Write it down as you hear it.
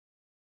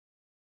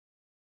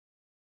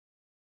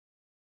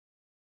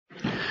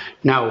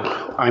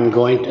Now, I'm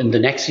going in the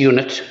next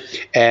unit,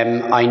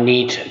 I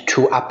need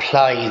to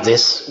apply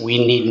this.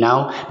 We need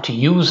now to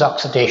use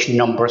oxidation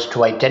numbers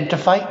to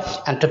identify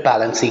and to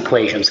balance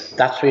equations.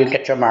 That's where you'll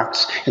get your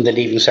marks in the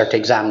Leaving Cert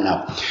exam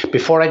now.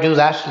 Before I do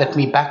that, let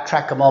me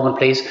backtrack a moment,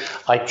 please.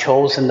 I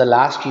chose in the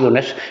last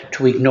unit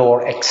to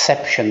ignore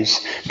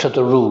exceptions to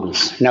the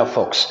rules. Now,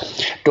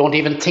 folks, don't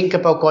even think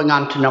about going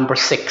on to number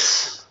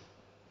 6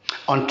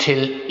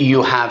 until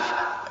you have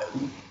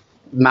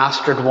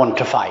mastered 1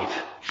 to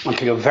 5.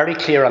 Until you're very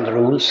clear on the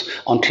rules,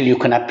 until you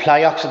can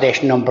apply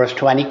oxidation numbers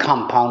to any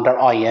compound or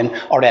ion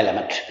or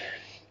element.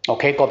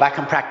 Okay, go back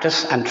and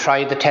practice and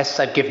try the tests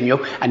I've given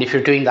you, and if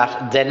you're doing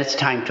that, then it's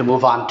time to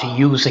move on to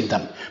using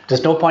them.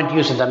 There's no point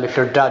using them if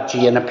you're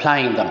dodgy in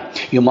applying them.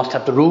 You must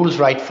have the rules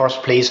right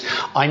first, please.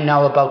 I'm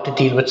now about to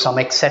deal with some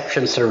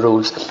exceptions to the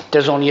rules.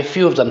 There's only a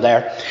few of them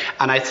there,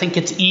 and I think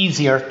it's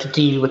easier to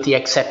deal with the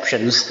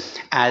exceptions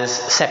as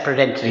separate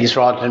entities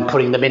rather than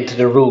putting them into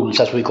the rules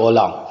as we go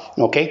along.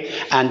 Okay,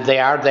 and they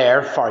are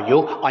there for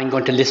you. I'm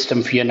going to list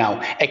them for you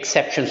now.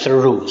 Exceptions to the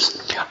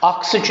rules.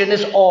 Oxygen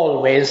is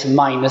always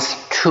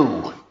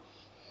 -2,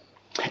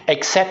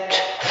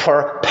 except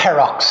for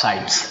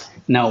peroxides.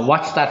 Now,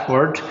 what's that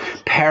word?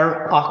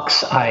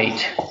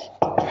 Peroxide.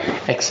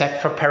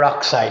 Except for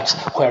peroxides,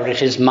 where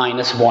it is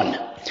 -1.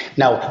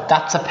 Now,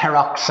 that's a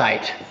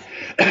peroxide.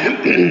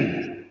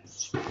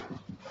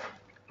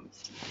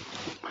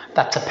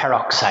 That's a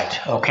peroxide,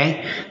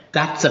 okay?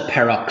 That's a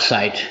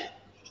peroxide.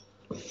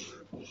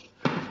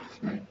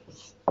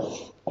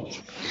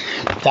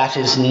 That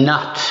is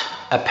not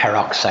a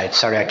peroxide.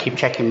 Sorry, I keep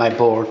checking my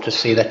board to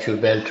see that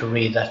you'll be able to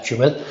read that. You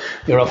will?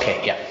 You're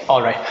okay, yeah.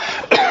 All right.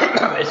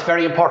 It's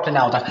very important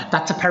now that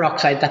that's a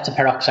peroxide,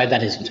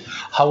 that isn't.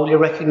 How will you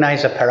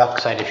recognize a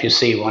peroxide if you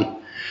see one?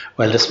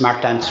 Well, the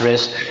smart answer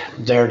is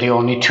they're the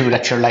only two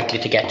that you're likely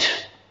to get.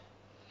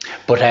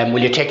 But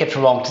will you take it for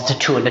wrong? It's a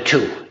 2 and a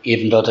 2,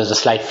 even though there's a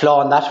slight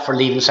flaw in that. For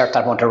Leaving Cert,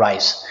 that won't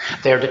arise.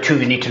 They're the two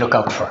you need to look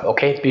out for,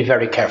 okay? Be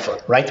very careful,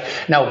 right?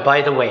 Now,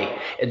 by the way,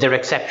 there are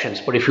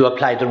exceptions, but if you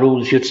apply the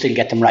rules, you'd still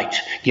get them right.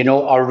 You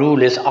know, our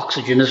rule is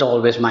oxygen is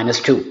always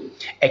 -2,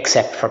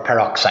 except for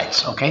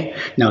peroxides, okay?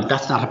 Now,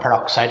 that's not a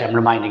peroxide, I'm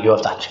reminding you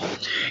of that.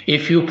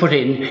 If you put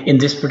in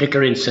this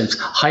particular instance,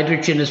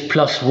 hydrogen is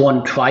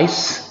 +1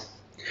 twice,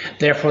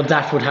 therefore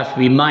that would have to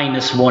be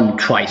 -1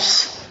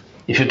 twice,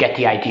 if you get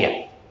the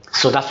idea.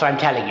 So that's what I'm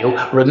telling you.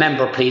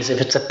 Remember, please, if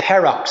it's a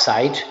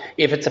peroxide,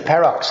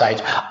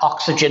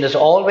 oxygen is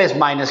always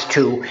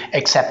 -2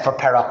 except for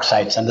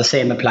peroxides. And the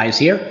same applies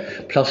here,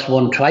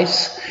 +1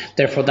 twice.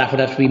 Therefore, that would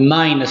have to be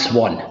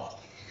 -1.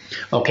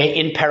 Okay,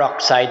 in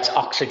peroxides,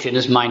 oxygen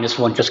is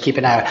 -1. Just keep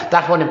an eye on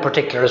that one in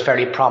particular is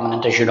very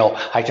prominent, as you know.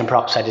 Hydrogen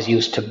peroxide is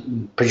used to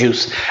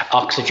produce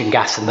oxygen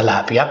gas in the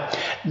lab, yeah?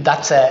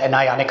 That's an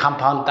ionic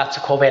compound, that's a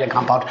covalent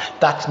compound.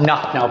 That's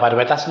not, now by the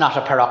way, that's not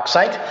a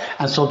peroxide.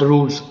 And so the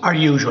rules are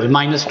usual,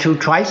 -2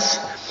 twice,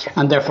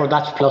 and therefore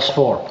that's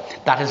 +4.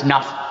 That is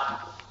not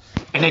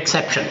an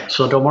exception,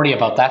 so don't worry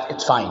about that,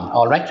 it's fine,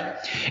 all right?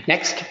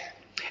 Next.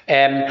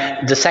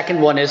 The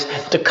second one is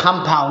the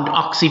compound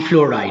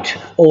oxyfluoride,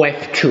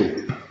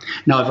 OF2.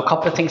 Now, I have a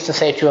couple of things to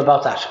say to you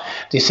about that.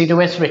 Do you see the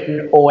way it's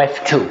written,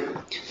 OF2?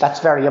 That's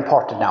very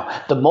important now.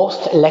 The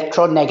most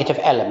electronegative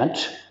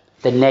element,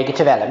 the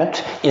negative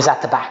element, is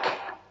at the back.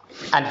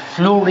 And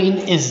fluorine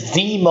is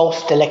the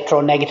most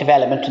electronegative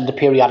element in the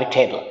periodic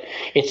table.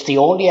 It's the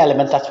only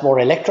element that's more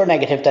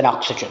electronegative than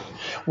oxygen.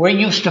 We're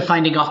used to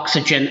finding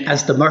oxygen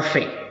as the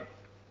Murphy.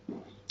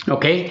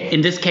 Okay,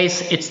 in this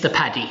case, it's the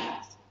Paddy.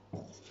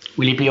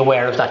 Will you be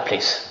aware of that,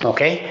 please?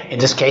 Okay, in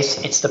this case,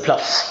 it's the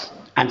plus.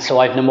 And so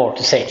I've no more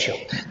to say to you.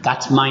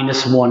 That's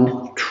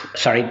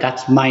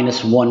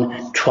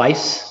 -1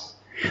 twice.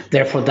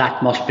 Therefore,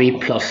 that must be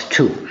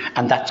 +2.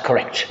 And that's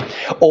correct.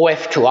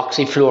 OF2,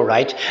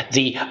 oxyfluoride,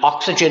 the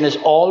oxygen is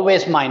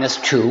always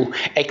 -2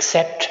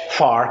 except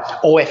for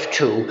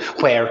OF2,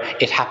 where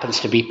it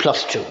happens to be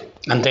 +2.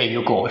 And there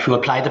you go. If you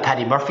apply the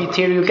Paddy-Murphy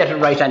theory, you'll get it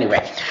right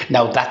anyway.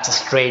 Now, that's a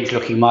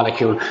strange-looking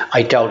molecule.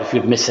 I doubt if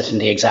you'd miss it in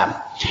the exam.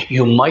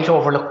 You might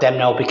overlook them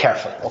now. Be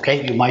careful,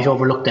 okay? You might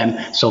overlook them,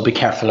 so be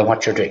careful of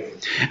what you're doing.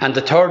 And the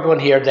third one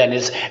here, then,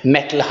 is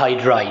metal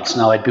hydrides.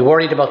 Now, I'd be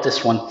worried about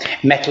this one.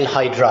 Metal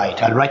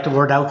hydride. I'll write the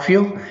word out for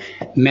you.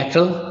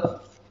 Metal,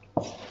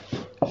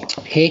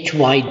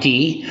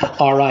 H-Y-D-R-I-D-E.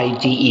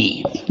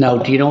 Now,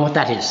 do you know what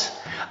that is?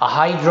 A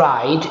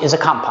hydride is a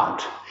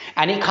compound.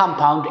 Any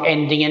compound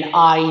ending in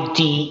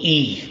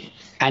IDE,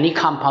 any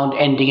compound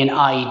ending in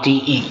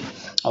IDE,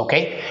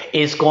 okay,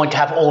 is going to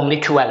have only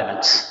 2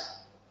 elements.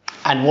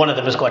 And one of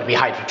them is going to be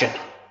hydrogen,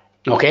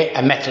 okay,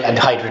 a metal and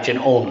hydrogen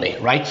only,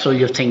 right? So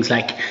you have things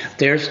like,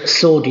 there's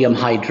sodium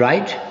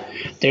hydride,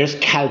 there's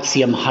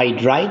calcium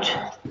hydride,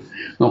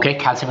 okay,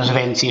 calcium is a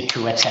valency of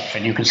 2, etc.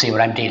 And you can see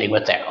what I'm dealing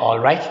with there, all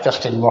right?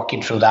 Just in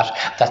working through that,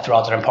 that's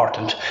rather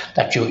important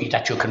that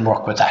you can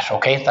work with that,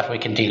 okay? That we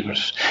can deal with.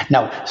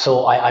 Now,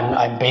 so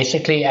I'm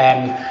basically,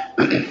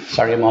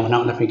 sorry a moment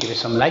now, let me give you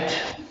some light.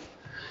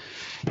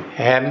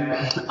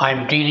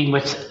 I'm dealing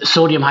with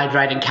sodium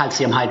hydride and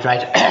calcium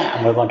hydride,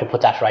 and we're going to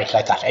put that right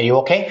like that. Are you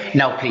okay?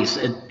 Now, please,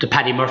 the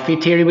Paddy-Murphy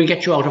theory will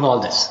get you out of all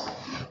this.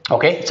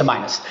 Okay, it's a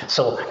minus.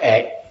 So,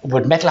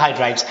 with metal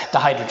hydrides, the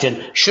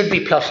hydrogen should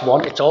be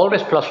 +1. It's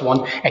always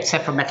 +1,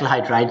 except for metal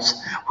hydrides,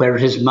 where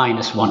it is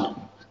 -1.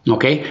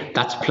 Okay,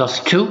 that's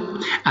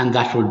 +2, and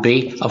that would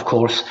be, of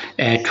course,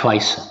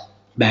 twice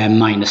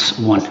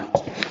 -1.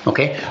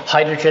 Okay,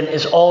 hydrogen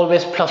is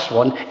always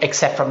 +1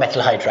 except for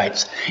metal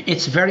hydrides.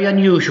 It's very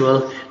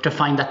unusual to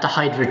find that the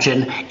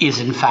hydrogen is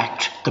in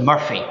fact the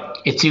Murphy.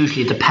 It's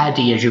usually the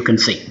Paddy, as you can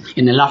see.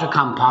 In a lot of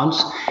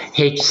compounds,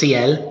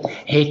 HCl,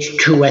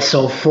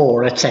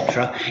 H2SO4,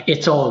 etc.,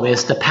 it's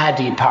always the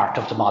Paddy part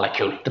of the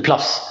molecule, the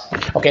plus.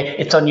 Okay,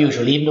 it's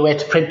unusual. Even the way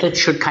it's printed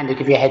should kind of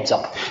give you a heads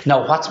up.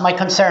 Now, what's my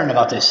concern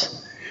about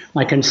this?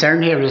 My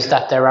concern here is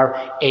that there are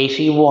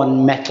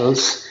 81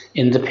 metals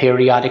in the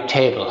periodic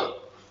table.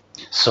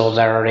 So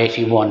there are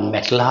 81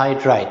 metal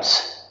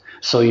hydrides.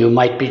 So you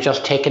might be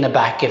just taken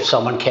aback if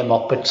someone came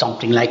up with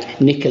something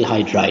like nickel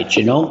hydride,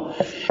 you know.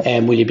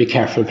 Will you be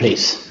careful,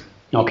 please?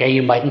 Okay,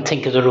 you mightn't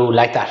think of the rule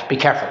like that. Be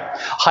careful.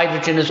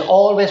 Hydrogen is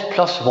always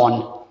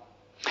 +1,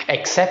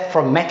 except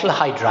for metal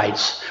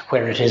hydrides,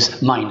 where it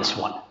is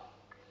 -1.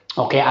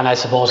 Okay, and I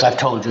suppose I've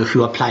told you, if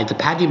you apply the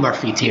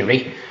Paddy-Murphy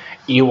theory,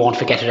 you won't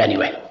forget it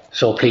anyway.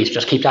 So please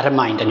just keep that in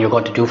mind and you're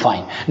going to do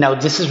fine. Now,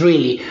 this is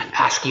really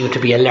asking you to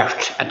be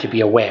alert and to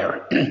be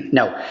aware.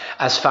 Now,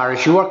 as far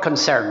as you are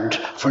concerned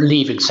for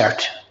leaving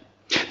cert,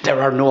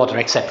 there are no other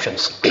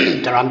exceptions.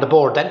 They're on the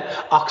board then.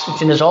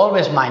 Oxygen is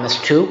always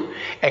 -2,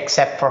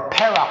 except for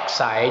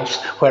peroxides,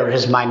 where it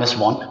is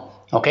 -1.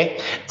 Okay?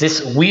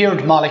 This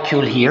weird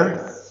molecule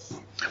here,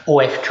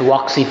 OF2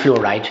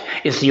 oxyfluoride,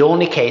 is the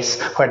only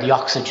case where the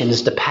oxygen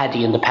is the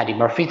Paddy in the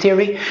Paddy-Murphy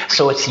theory.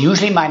 So it's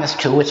usually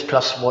 -2, it's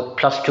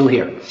 +2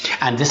 here.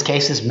 And this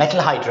case is metal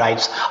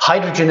hydrides.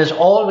 Hydrogen is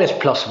always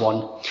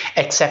 +1,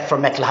 except for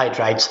metal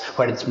hydrides,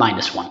 where it's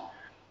 -1.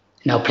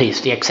 Now, please,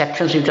 the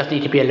exceptions, you just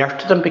need to be alert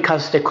to them,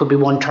 because there could be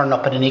one turn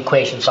up in an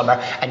equation somewhere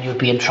and you'd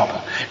be in trouble.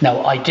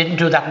 Now, I didn't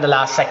do that in the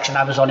last section.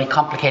 I was only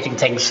complicating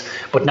things.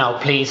 But now,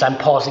 please, I'm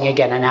pausing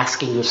again and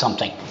asking you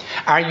something.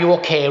 Are you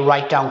okay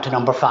right down to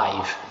number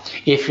 5?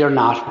 If you're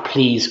not,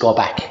 please go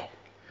back.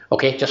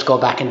 Okay, just go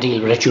back and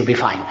deal with it. You'll be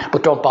fine.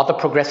 But don't bother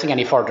progressing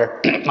any further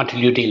until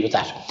you deal with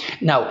that.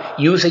 Now,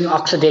 using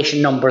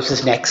oxidation numbers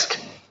is next.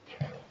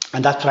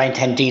 And that's what I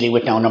intend dealing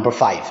with now, number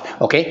 5,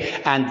 okay?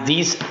 And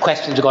these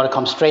questions are going to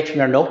come straight from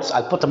your notes.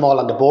 I'll put them all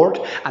on the board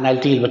and I'll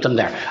deal with them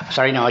there.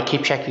 Sorry, now I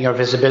keep checking your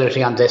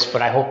visibility on this,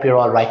 but I hope you're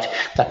all right,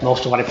 that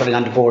most of what I'm putting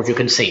on the board you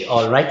can see,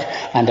 all right?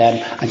 And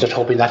I'm just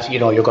hoping that, you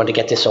know, you're going to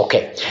get this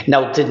okay.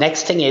 Now, the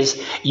next thing is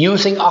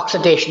using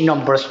oxidation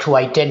numbers to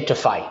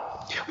identify.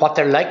 What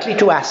they're likely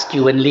to ask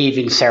you in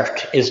leaving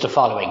cert is the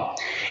following.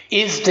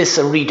 Is this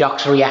a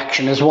redox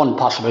reaction, is one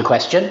possible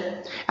question.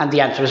 And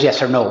the answer is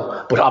yes or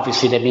no, but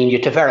obviously they mean you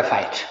to verify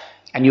it.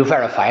 And you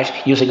verify it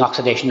using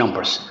oxidation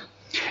numbers.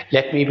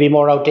 Let me be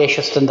more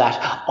audacious than that.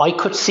 I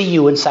could see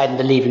you inside in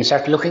the leaving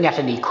cert looking at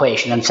an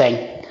equation and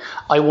saying,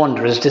 I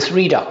wonder, is this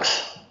redox?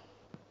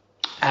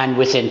 And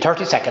within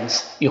 30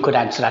 seconds, you could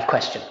answer that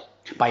question.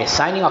 By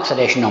assigning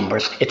oxidation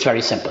numbers, it's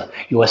very simple.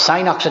 You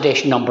assign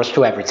oxidation numbers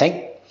to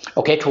everything,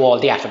 okay, to all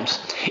the atoms.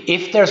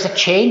 If there's a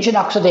change in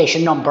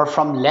oxidation number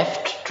from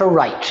left to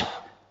right,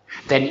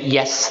 then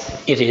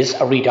yes, it is a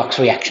redox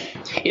reaction.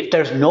 If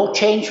there's no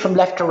change from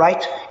left to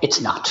right, it's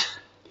not.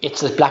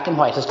 It's as black and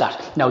white as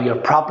that. Now, your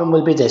problem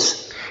will be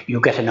this. You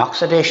get an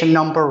oxidation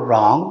number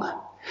wrong,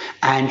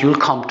 and you'll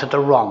come to the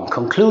wrong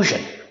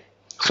conclusion.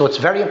 So it's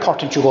very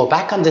important you go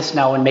back on this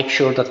now and make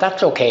sure that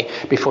that's okay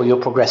before you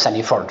progress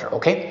any further,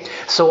 okay?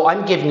 So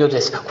I'm giving you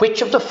this.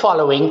 Which of the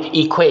following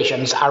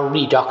equations are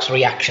redox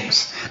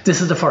reactions?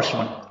 This is the first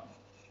one.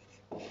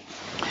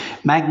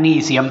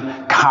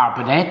 Magnesium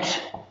carbonate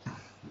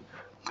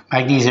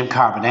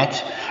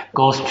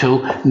goes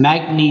to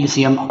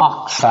magnesium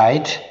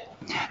oxide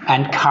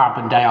and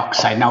carbon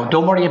dioxide. Now,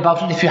 don't worry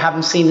about it if you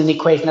haven't seen an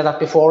equation of that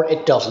before.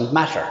 It doesn't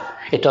matter.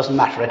 It doesn't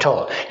matter at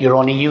all. You're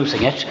only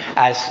using it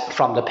as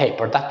from the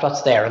paper. That's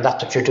what's there and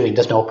that's what you're doing.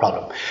 There's no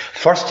problem.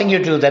 First thing you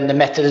do then, the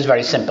method is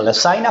very simple.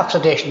 Assign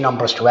oxidation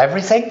numbers to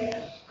everything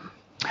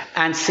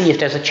and see if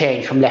there's a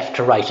change from left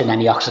to right in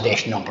any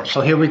oxidation number.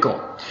 So here we go.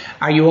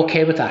 Are you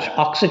okay with that?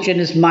 Oxygen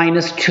is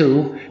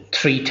 -2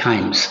 3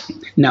 times.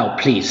 Now,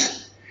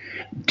 please,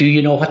 do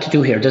you know what to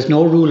do here? There's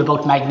no rule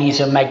about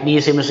magnesium.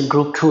 Magnesium is in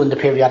group 2 in the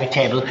periodic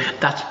table.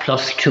 That's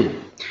 +2.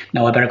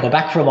 Now, I better go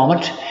back for a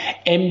moment.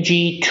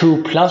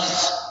 Mg2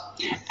 plus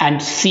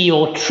and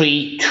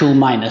CO3 2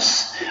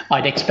 minus.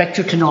 I'd expect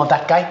you to know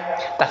that guy.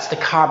 That's the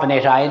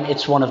carbonate ion.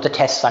 It's one of the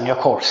tests on your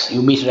course.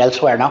 You meet it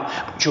elsewhere now,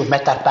 but you've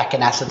met that back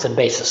in acids and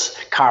bases.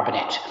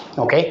 Carbonate.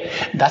 Okay?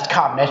 That's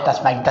carbonate. That's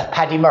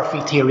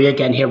Paddy-Murphy theory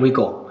again. Here we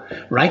go.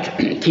 Right?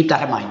 Keep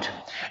that in mind.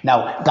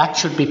 Now, that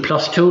should be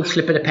 +2.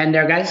 Slip of the pen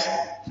there, guys.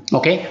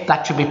 Okay?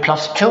 That should be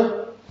 +2.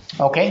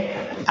 Okay?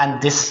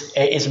 And this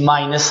is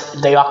minus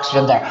the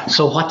oxygen there.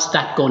 So what's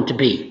that going to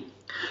be?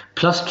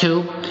 plus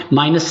 2,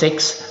 minus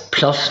 6,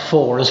 plus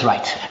 4 is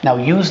right. Now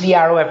use the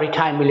arrow every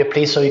time, will you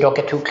please, so you don't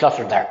get too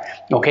cluttered there.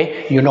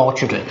 Okay, you know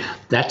what you're doing.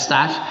 That's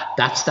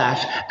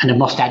that, and it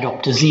must add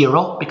up to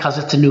 0 because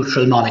it's a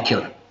neutral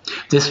molecule.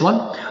 This one,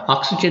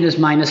 oxygen is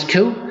minus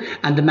 2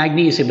 and the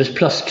magnesium is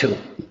plus 2.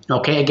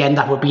 Okay, again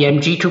that would be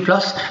Mg2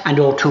 plus and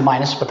O2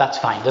 minus, but that's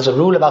fine. There's a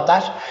rule about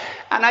that,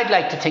 and I'd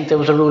like to think there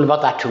was a rule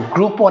about that too.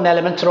 Group 1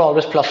 elements are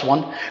always plus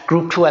 1,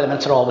 group 2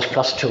 elements are always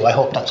plus 2. I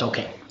hope that's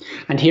okay.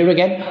 And here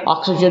again,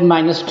 oxygen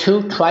minus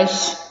 2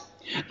 twice,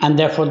 and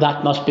therefore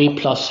that must be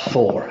plus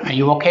 4. Are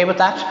you okay with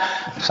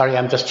that? Sorry,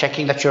 I'm just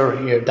checking that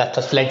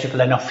that's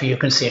legible enough for you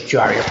can see it. You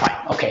are, you're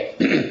fine. Okay.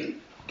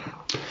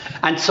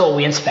 And so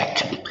we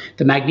inspect.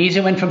 The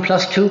magnesium went from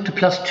plus 2 to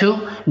plus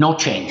 2, no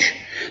change.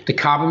 The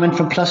carbon went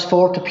from plus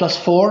 4 to plus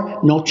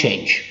 4, no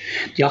change.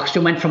 The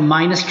oxygen went from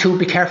minus 2,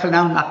 be careful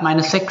now, not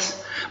minus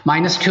 6,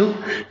 minus 2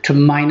 to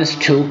minus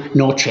 2,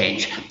 no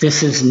change.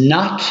 This is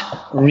not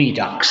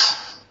redox.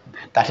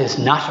 That is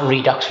not a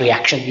redox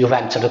reaction. You've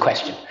answered the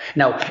question.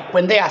 Now,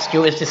 when they ask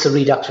you, is this a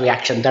redox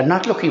reaction, they're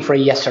not looking for a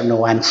yes or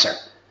no answer.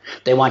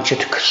 They want you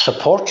to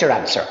support your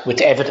answer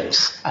with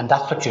evidence, and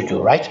that's what you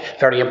do, right?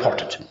 Very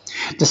important.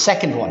 The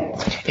second one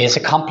is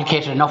a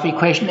complicated enough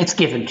equation. It's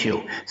given to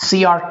you.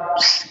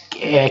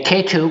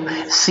 K2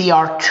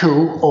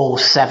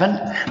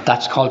 Cr2O7,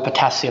 that's called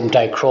potassium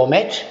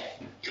dichromate.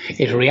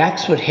 It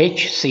reacts with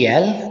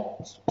HCl,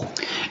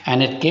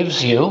 and it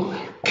gives you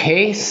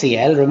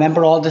KCl,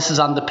 remember all this is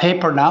on the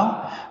paper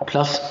now,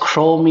 plus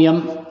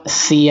chromium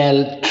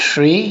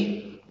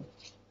Cl3,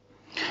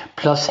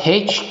 plus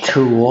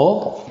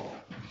H2O,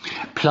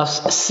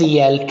 plus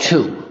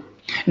Cl2.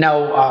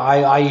 Now,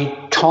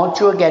 I taught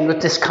you again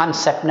with this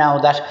concept now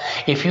that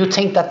if you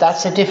think that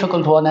that's a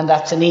difficult one and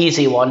that's an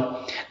easy one,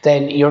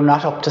 then you're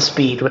not up to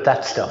speed with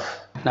that stuff.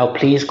 Now,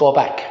 please go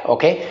back,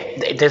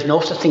 okay? There's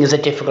no such thing as a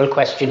difficult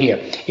question here.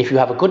 If you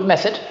have a good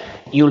method,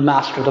 you'll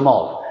master them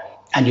all.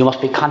 And you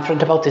must be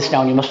confident about this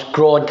now, and you must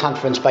grow in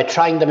confidence by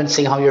trying them and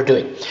seeing how you're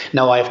doing.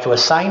 Now I have to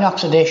assign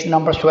oxidation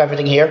numbers to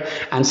everything here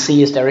and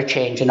see is there a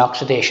change in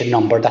oxidation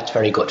number. That's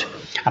very good.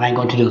 And I'm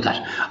going to do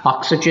that.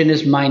 Oxygen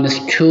is minus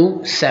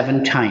 2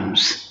 7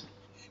 times.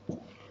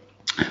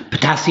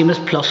 Potassium is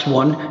plus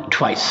 1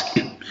 twice.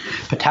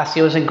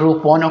 Potassium is in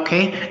group 1,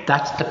 okay?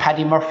 That's the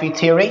Paddy-Murphy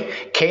theory.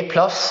 K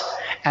plus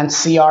and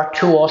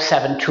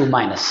Cr2O7 2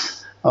 minus.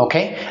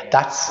 Okay,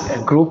 that's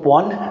group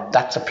 1,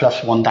 that's a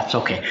plus 1, that's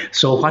okay.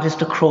 So what is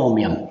the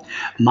chromium?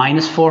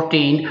 Minus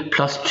 14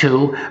 plus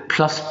 2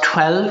 plus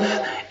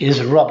 12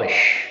 is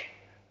rubbish.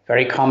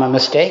 Very common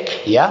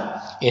mistake,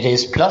 yeah? It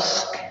is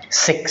plus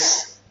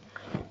 6.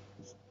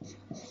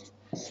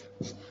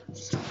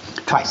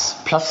 Twice,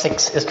 plus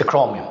 6 is the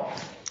chromium.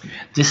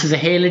 This is a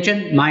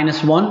halogen,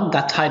 minus 1,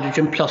 that's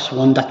hydrogen plus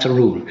 1, that's a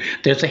rule.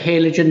 There's a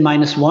halogen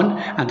minus 1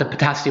 and the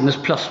potassium is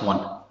plus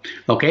 1.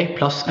 Okay,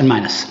 plus and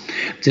minus.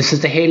 This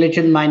is the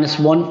halogen minus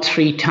 1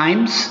 3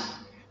 times,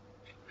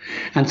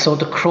 and so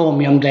the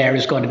chromium there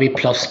is going to be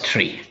plus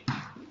 3.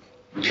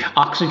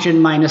 Oxygen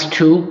minus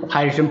 2,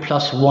 hydrogen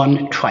plus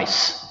 1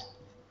 twice.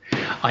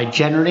 I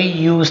generally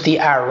use the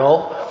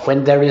arrow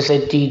when there is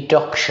a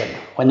deduction,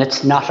 when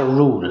it's not a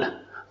rule.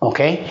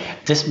 Okay,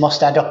 this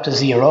must add up to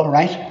 0,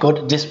 right?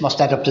 Good, this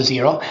must add up to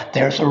 0.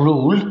 There's a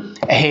rule.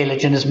 A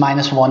halogen is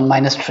minus 1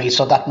 minus 3,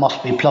 so that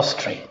must be plus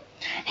 3.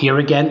 Here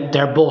again,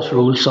 they're both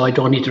rules, so I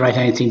don't need to write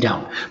anything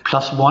down.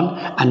 Plus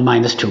 1 and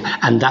minus 2.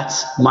 And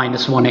that's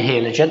minus 1 a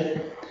halogen.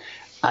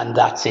 And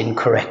that's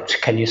incorrect.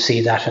 Can you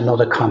see that?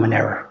 Another common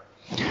error.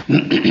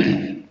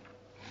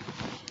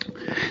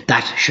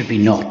 That should be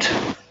naught.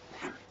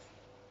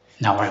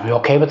 Now, are we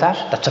okay with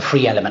that? That's a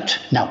free element.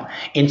 Now,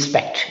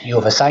 inspect. You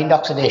have assigned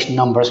oxidation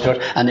numbers to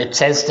it, and it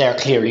says there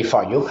clearly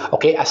for you,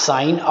 okay,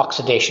 assign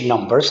oxidation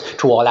numbers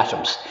to all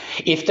atoms.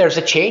 If there's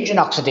a change in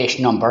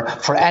oxidation number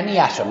for any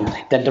atom,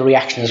 then the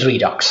reaction is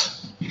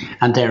redox.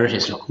 And there it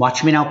is. Look,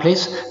 watch me now,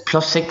 please.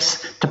 Plus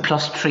 6 to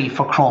plus 3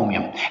 for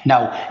chromium.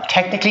 Now,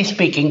 technically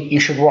speaking, you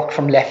should work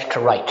from left to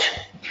right.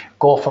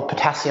 Go for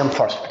potassium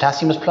first.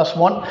 Potassium is plus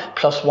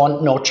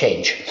 1, no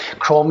change.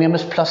 Chromium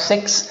is plus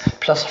 6,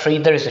 plus 3,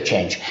 there is a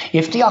change.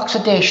 If the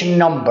oxidation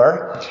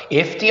number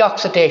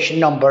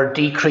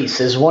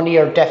decreases, one of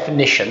your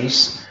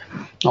definitions,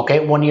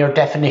 okay, one of your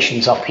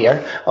definitions up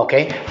here,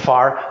 okay,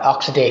 for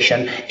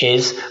oxidation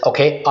is,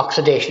 okay,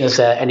 oxidation is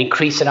an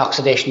increase in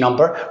oxidation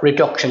number,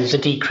 reduction is a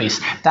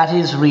decrease. That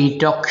is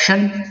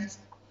reduction,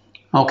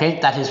 okay,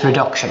 that is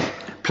reduction.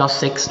 Plus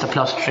 6 to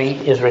plus 3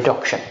 is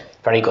reduction.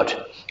 Very good.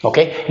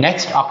 Okay,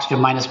 next,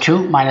 oxygen minus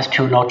 2,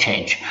 no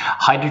change.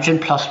 Hydrogen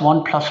plus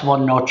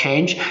 1, no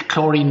change.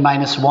 Chlorine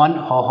minus 1,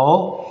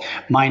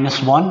 minus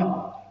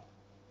 1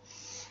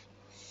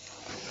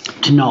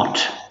 to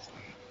naught.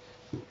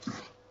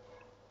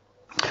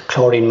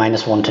 Chlorine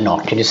minus 1 to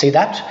naught. Can you see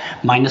that?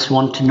 Minus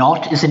 1 to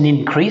naught is an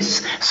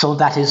increase, so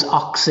that is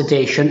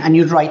oxidation, and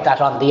you'd write that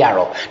on the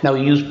arrow. Now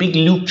use big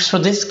loops for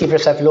this, give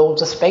yourself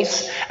loads of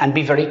space, and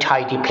be very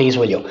tidy, please,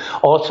 will you?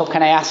 Also,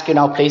 can I ask you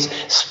now, please,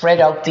 spread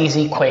out these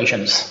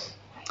equations.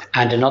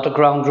 And another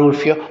ground rule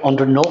for you,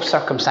 under no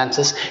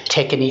circumstances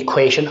take an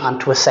equation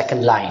onto a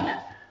second line.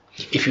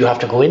 If you have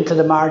to go into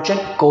the margin,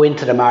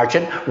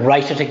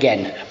 write it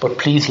again, but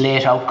please lay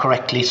it out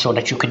correctly so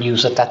that you can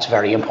use it. That's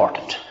very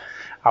important.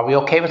 Are we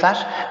okay with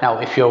that? Now,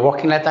 if you're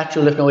working like that,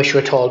 you'll have no issue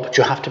at all, but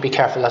you have to be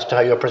careful as to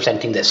how you're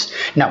presenting this.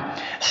 Now,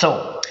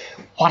 so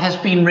what has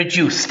been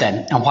reduced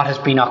then, and what has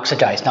been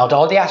oxidized? Now,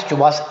 all they asked you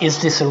was,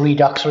 is this a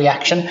redox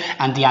reaction?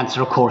 And the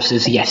answer, of course,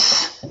 is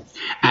yes.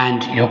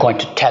 And you're going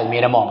to tell me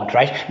in a moment,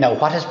 right? Now,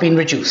 what has been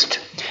reduced?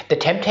 The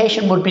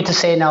temptation would be to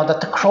say now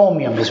that the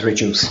chromium is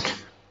reduced.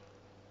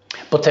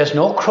 But there's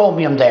no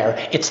chromium there.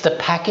 It's the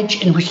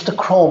package in which the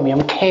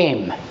chromium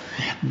came.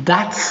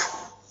 That's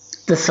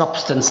the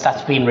substance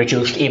that's been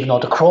reduced, even though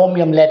the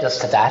chromium led us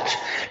to that.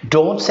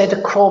 Don't say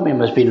the chromium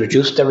has been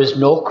reduced. There is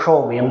no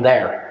chromium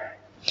there.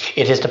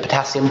 It is the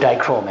potassium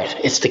dichromate.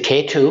 It's the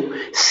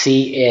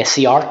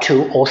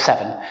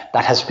Cr2O7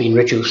 that has been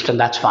reduced, and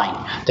that's fine.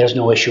 There's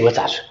no issue with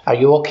that. Are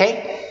you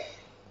okay?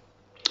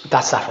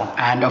 That's that one.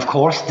 And of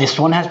course, this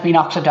one has been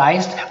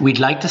oxidized. We'd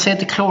like to say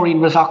the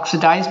chlorine was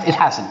oxidized. It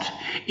hasn't.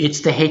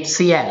 It's the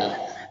HCl,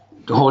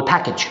 the whole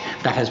package,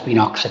 that has been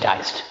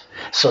oxidized.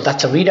 So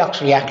that's a redox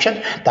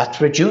reaction.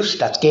 That's reduced,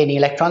 that's gaining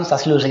electrons,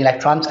 that's losing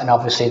electrons, and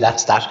obviously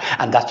that's that,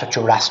 and that's what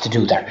you're asked to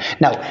do there.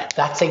 Now,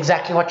 that's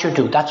exactly what you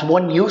do. That's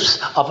one use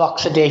of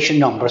oxidation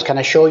numbers. Can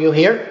I show you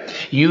here?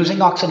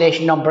 Using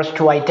oxidation numbers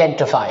to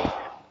identify.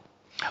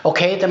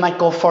 Okay, they might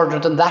go further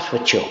than that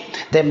with you.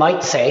 They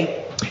might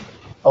say,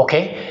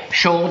 okay,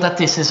 show that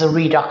this is a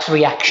redox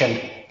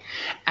reaction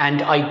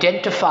and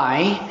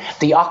identify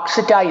the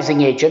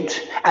oxidizing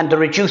agent and the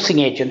reducing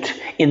agent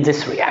in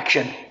this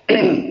reaction.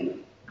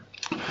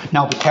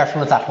 Now be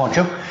careful with that, won't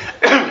you?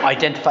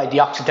 Identify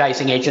the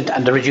oxidizing agent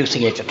and the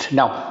reducing agent.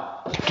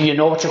 Now, do you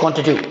know what you're going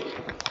to do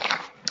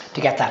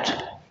to get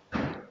that?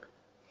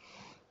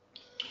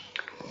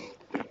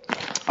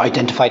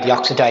 Identify the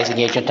oxidizing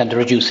agent and the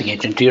reducing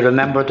agent. Do you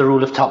remember the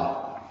rule of thumb?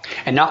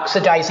 An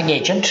oxidizing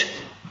agent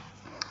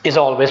is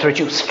always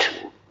reduced.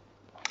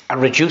 A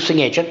reducing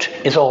agent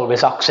is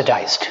always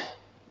oxidized.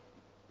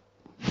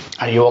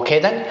 Are you okay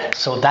then?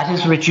 So that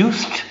is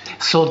reduced.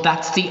 So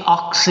that's the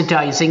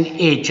oxidizing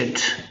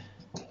agent.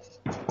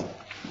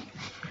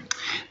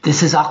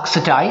 This is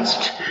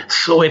oxidized,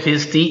 so it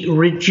is the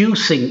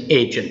reducing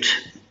agent.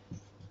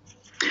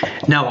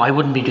 Now, I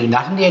wouldn't be doing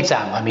that in the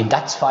exam. I mean,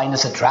 that's fine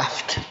as a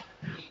draft.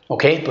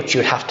 Okay, but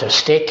you'd have to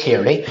state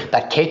clearly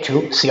that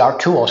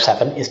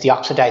Cr2O7 is the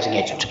oxidizing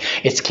agent.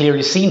 It's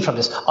clearly seen from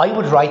this. I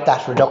would write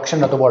that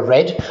reduction of the word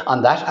red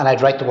on that, and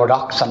I'd write the word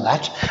ox on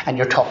that, and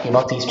you're talking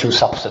about these two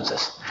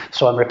substances.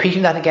 So I'm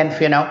repeating that again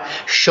for you now.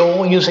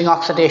 Show using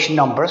oxidation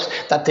numbers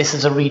that this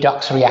is a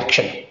redox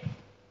reaction.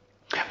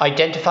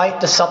 Identify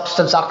the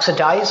substance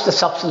oxidized, the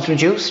substance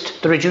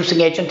reduced, the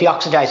reducing agent, the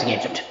oxidizing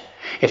agent.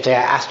 If they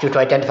ask you to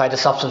identify the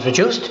substance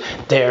reduced,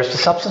 there's the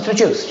substance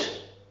reduced.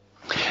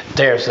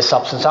 There's the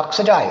substance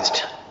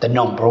oxidized. The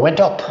number went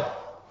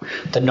up.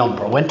 The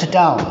number went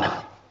down.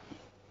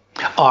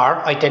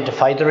 Or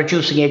identify the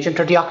reducing agent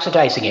or the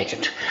oxidizing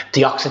agent.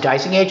 The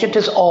oxidizing agent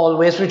is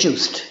always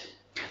reduced.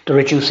 The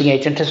reducing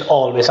agent is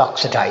always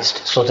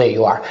oxidized. So there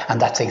you are.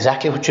 And that's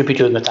exactly what you'll be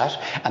doing with that.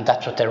 And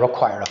that's what they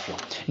require of you.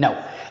 Now,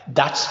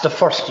 that's the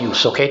first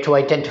use, okay, to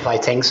identify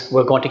things.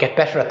 We're going to get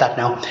better at that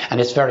now, and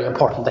it's very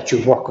important that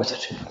you work with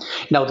it.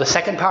 Now, the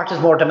second part is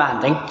more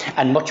demanding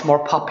and much more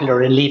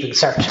popular in Leaving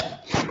Cert,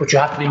 but you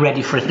have to be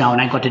ready for it now, and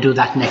I'm going to do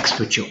that next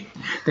with you.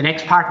 The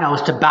next part now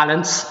is to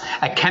balance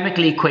a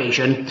chemical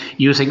equation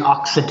using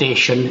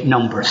oxidation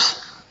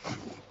numbers.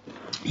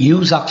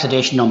 Use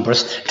oxidation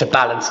numbers to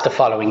balance the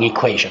following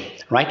equation,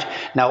 right?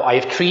 Now, I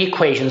have 3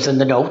 equations in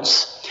the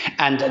notes,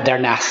 and they're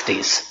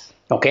nasties.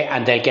 Okay,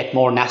 and they'll get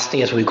more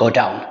nasty as we go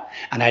down.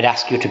 And I'd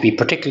ask you to be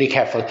particularly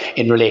careful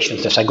in relation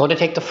to this. I'm going to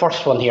take the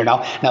first one here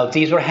now. Now,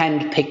 these were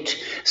hand-picked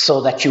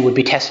so that you would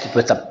be tested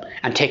with them.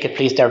 And take it,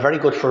 please. They're very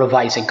good for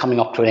revising coming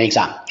up to an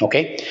exam.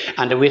 Okay?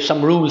 And we have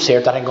some rules here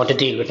that I'm going to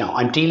deal with now.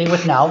 I'm dealing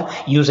with now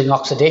using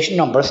oxidation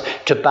numbers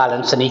to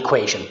balance an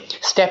equation.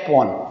 Step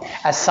 1.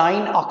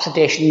 Assign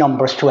oxidation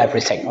numbers to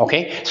everything.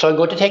 Okay? So I'm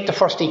going to take the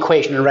first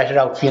equation and write it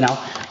out for you now.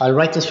 I'll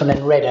write this one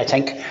in red, I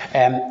think.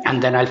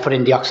 And then I'll put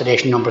in the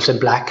oxidation numbers in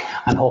black.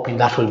 I'm hoping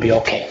that will be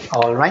okay.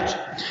 All right?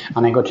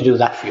 And I'm going to do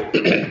that for you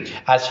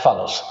as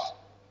follows.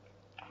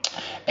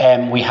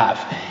 We have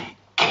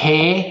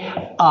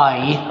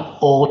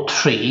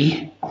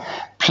KiO3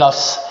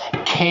 plus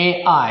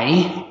Ki.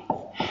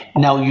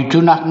 Now, you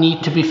do not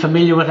need to be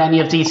familiar with any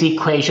of these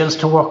equations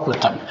to work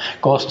with them.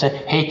 Goes to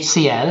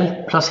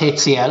HCl plus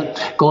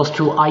HCl, goes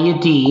to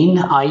iodine,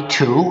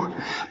 I2,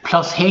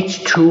 plus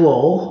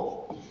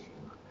H2O,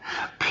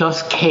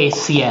 plus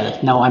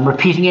KCl. Now, I'm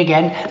repeating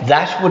again,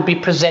 that would be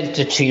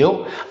presented to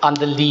you on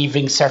the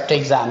Leaving Cert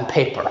exam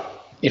paper.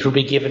 It will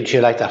be given to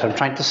you like that. I'm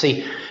trying to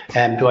see,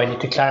 do I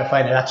need to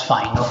clarify that? That's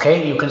fine,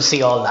 okay? You can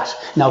see all that.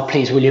 Now,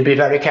 please, will you be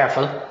very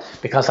careful,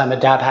 because I'm a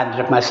dab-handed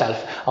at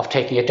myself, of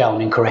taking it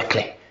down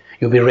incorrectly.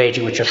 You'll be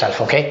raging with yourself,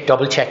 okay?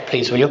 Double check,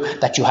 please, will you,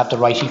 that you have the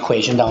right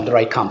equation down, the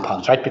right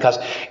compounds, right? Because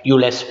you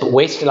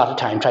waste a lot of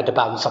time trying to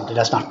balance something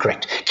that's not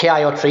correct.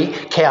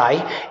 KiO3, Ki,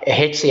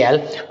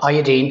 HCl,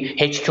 iodine,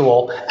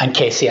 H2O, and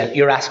KCl.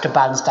 You're asked to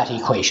balance that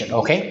equation,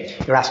 okay?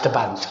 You're asked to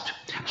balance it.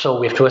 So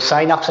we have to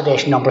assign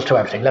oxidation numbers to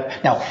everything.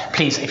 Now,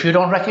 please, if you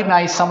don't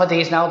recognize some of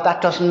these now,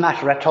 that doesn't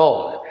matter at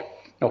all.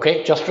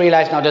 Okay, just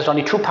realize now there's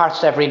only two parts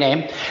to every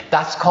name.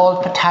 That's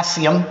called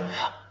potassium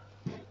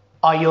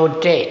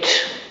iodate,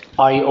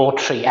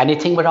 IO3.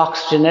 Anything with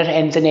oxygen it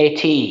ends in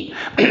ATE,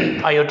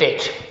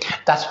 iodate.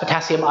 That's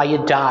potassium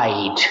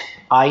iodide,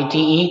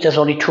 IDE. There's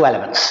only two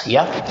elements,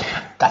 yeah?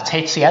 That's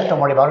HCl, don't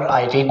worry about it,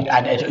 iodine.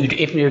 And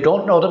if you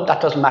don't know them, that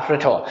doesn't matter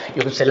at all.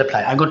 You can still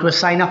apply. I'm going to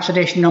assign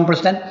oxidation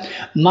numbers then.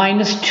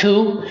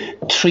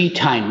 -2, 3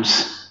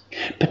 times.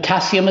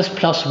 Potassium is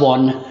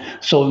 +1,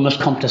 so we must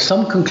come to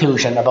some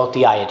conclusion about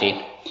the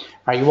iodine.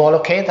 Are you all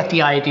okay that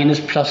the iodine is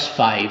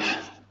 +5?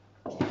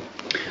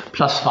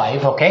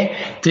 +5, okay?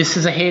 This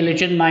is a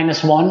halogen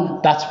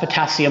 -1, that's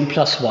potassium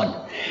 +1.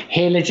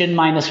 Halogen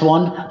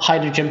 -1,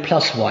 hydrogen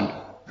 +1.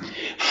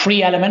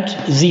 Free element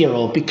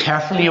 0. Be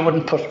careful you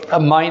wouldn't put a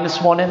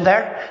 -1 in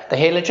there, the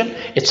halogen.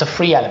 It's a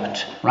free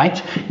element,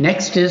 right?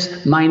 Next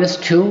is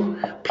 -2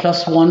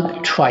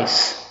 +1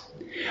 twice.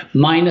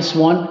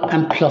 -1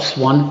 and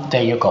 +1,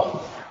 there you go.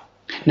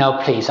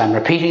 Now please, I'm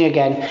repeating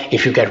again,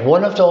 if you get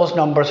one of those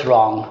numbers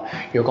wrong,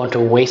 you're going to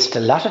waste a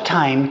lot of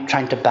time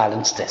trying to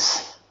balance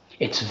this.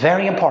 It's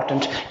very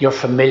important you're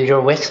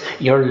familiar with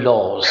your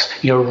laws,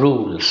 your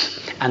rules,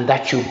 and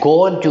that you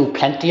go and do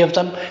plenty of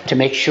them to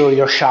make sure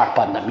you're sharp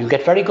on them. You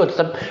get very good at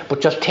them,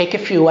 but just take a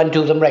few and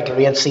do them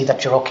regularly and see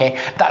that you're okay.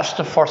 That's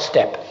the first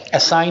step.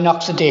 Assign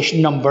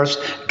oxidation numbers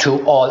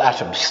to all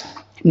atoms.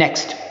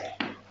 Next,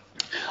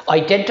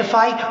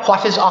 identify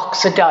what is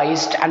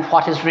oxidized and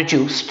what is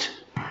reduced,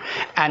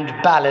 and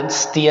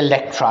balance the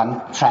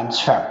electron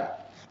transfer.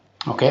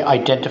 Okay,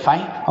 identify,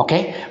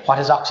 okay, what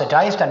is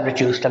oxidized and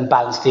reduced, and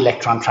balance the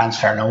electron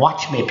transfer. Now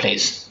watch me,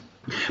 please.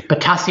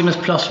 Potassium is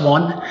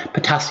 +1,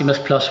 potassium is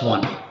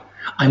 +1.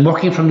 I'm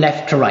working from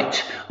left to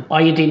right.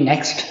 Iodine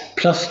next,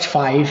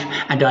 +5,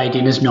 and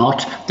iodine is 0.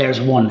 There's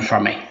 1 for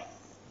me.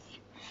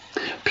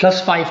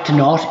 +5 to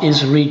 0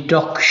 is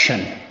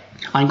reduction.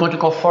 I'm going to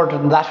go further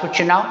than that with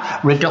you now.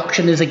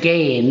 Reduction is a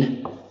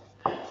gain,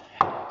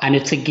 and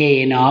it's a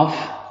gain of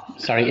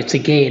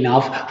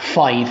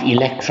 5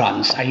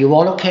 electrons. Are you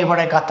all okay where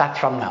I got that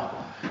from now?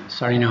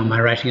 Sorry, no, my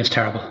writing is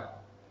terrible.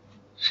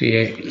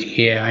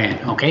 C-A-I-N,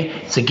 okay?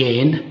 It's a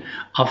gain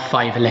of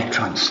 5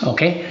 electrons,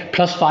 okay?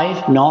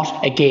 +5, 0,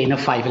 a gain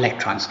of 5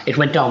 electrons. It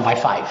went down by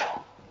 5.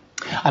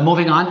 I'm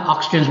moving on.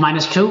 Oxygen is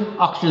 -2,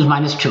 oxygen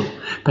is -2.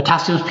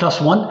 Potassium is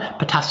 +1,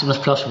 potassium is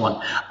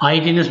 +1.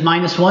 Iodine is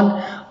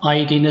 -1,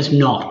 iodine is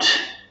 0.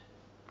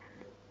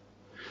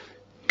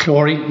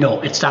 Chlorine,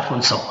 no, it's that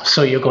one.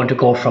 So you're going to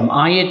go from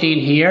iodine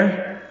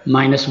here,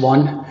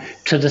 -1,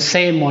 to the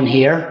same one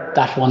here,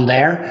 that one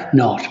there,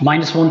 0.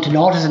 -1 to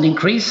 0 is an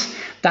increase,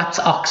 that's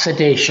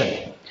oxidation.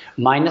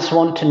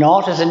 -1 to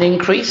 0 is an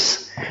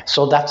increase,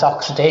 so that's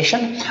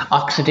oxidation.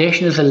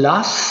 Oxidation is a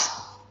loss,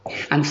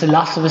 and it's a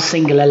loss of a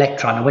single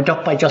electron. It went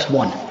up by just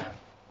 1.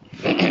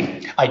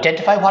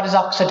 Identify what is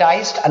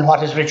oxidized and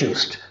what is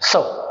reduced. So,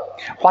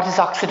 what is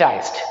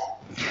oxidized?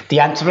 The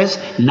answer is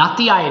not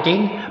the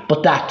iodine,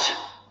 but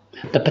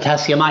the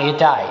potassium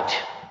iodide.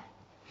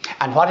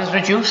 And what is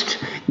reduced?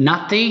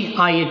 Not the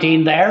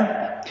iodine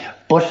there,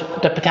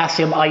 but the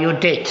potassium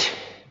iodate.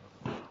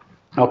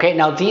 Okay,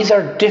 now these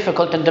are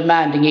difficult and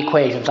demanding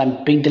equations.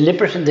 I'm being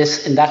deliberate in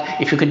this, in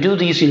that if you can do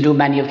these, you'll do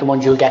many of the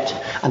ones you'll get,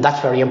 and that's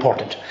very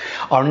important.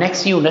 Our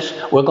next unit,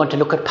 we're going to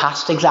look at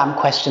past exam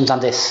questions on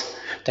this.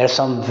 There's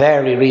some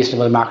very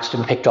reasonable marks to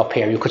be picked up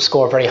here. You could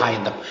score very high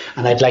in them,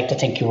 and I'd like to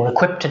think you were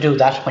equipped to do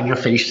that when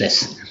you're finished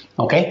this.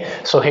 Okay,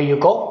 so here you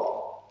go.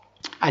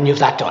 And you've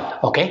that done,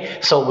 okay?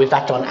 So we've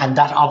that done, and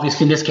that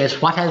obviously in this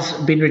case, what has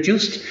been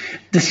reduced?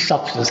 This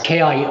substance,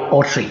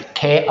 KiO3.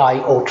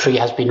 KiO3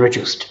 has been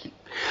reduced.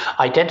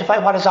 Identify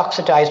what is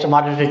oxidized and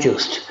what is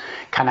reduced.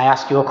 Can I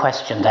ask you a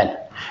question then?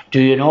 Do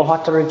you know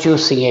what the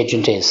reducing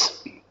agent is?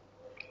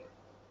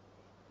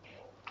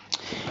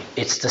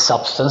 It's the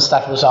substance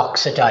that was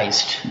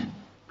oxidized.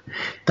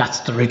 That's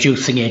the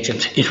reducing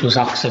agent. It was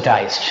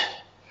oxidized.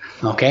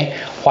 Okay?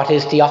 What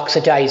is the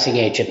oxidizing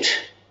agent?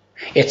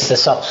 It's the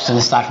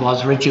substance that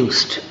was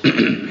reduced.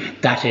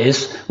 That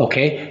is,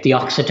 okay, the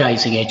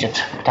oxidizing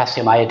agent,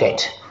 potassium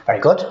iodate. Very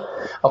good.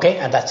 Okay,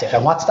 and that's it.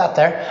 And what's that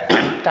there?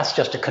 That's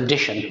just a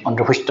condition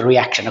under which the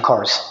reaction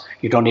occurs.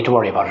 You don't need to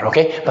worry about it,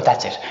 okay? But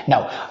that's it.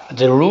 Now,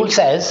 the rule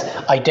says,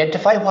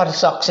 identify what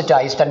is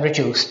oxidized and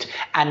reduced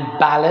and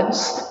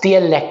balance the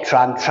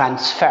electron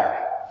transfer.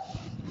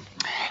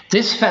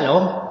 This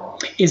fellow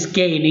is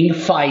gaining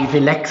 5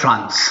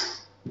 electrons.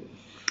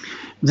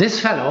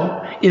 This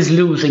fellow is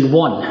losing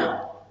 1.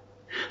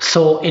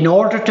 So in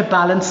order to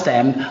balance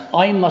them,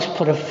 I must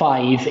put a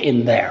 5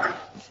 in there.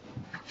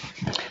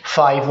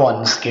 5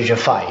 ones gives you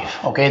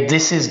 5. Okay,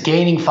 this is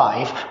gaining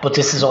 5, but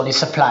this is only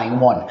supplying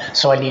 1.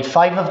 So I need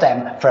 5 of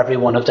them for every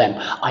one of them.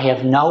 I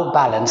have now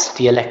balanced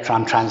the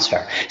electron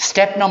transfer.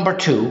 Step number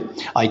 2,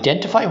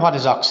 identify what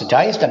is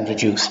oxidized and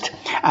reduced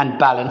and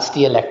balance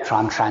the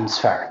electron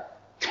transfer.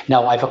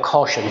 Now I have a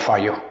caution for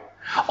you.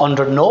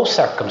 Under no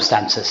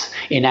circumstances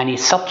in any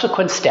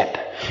subsequent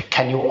step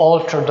can you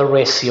alter the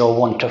ratio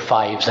 1 to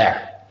 5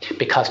 there,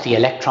 because the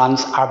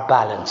electrons are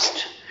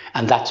balanced,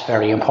 and that's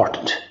very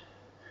important.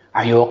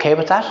 Are you okay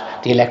with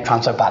that? The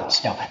electrons are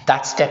balanced. Now,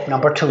 that's step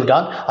number 2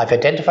 done. I've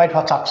identified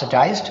what's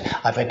oxidized,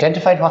 I've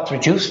identified what's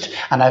reduced,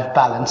 and I've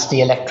balanced the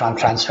electron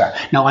transfer.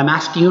 Now, I'm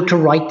asking you to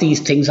write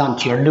these things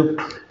onto your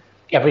loop.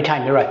 Every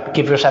time you write,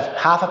 give yourself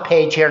half a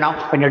page here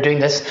now when you're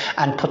doing this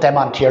and put them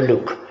onto your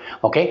loop.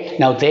 Okay,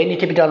 now they need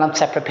to be done on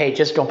separate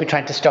pages. Don't be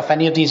trying to stuff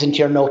any of these into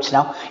your notes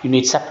now. You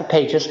need separate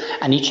pages,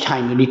 and each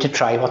time you need to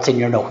try what's in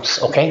your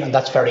notes. Okay, and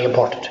that's very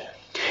important.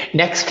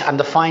 Next, and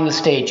the final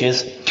stage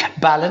is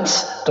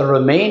balance the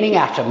remaining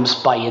atoms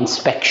by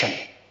inspection.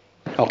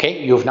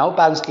 Okay, you've now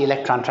balanced the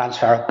electron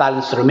transfer,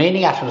 balance the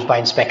remaining atoms by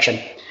inspection.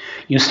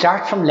 You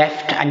start from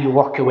left and you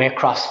work your way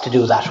across to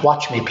do that.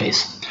 Watch me,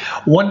 please.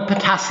 1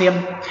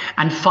 potassium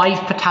and 5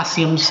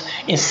 potassiums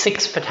is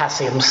 6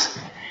 potassiums.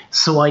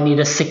 So I need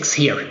a 6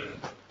 here.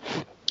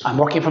 I'm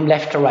working from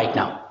left to right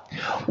now.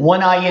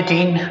 1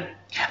 iodine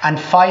and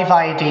 5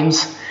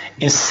 iodines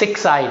is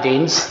 6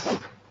 iodines.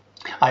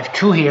 I have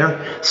 2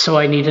 here, so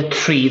I need a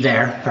 3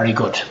 there. Very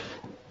good.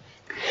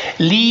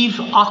 Leave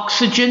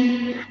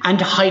oxygen and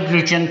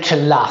hydrogen to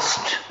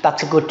last.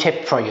 That's a good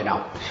tip for you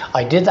now.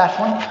 I did that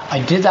one.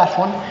 I did that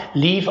one.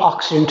 Leave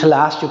oxygen to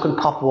last. You can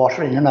pop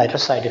water in on either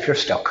side if you're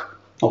stuck.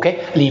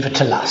 Okay? Leave it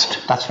to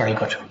last. That's very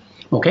good.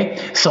 Okay,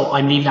 so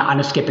I'm leaving that,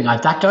 I'm skipping.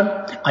 I've that done,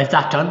 I've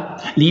that done.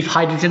 Leave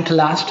hydrogen to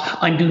last.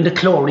 I'm doing the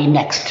chlorine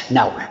next.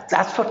 Now,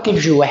 that's what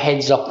gives you a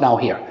heads up now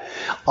here.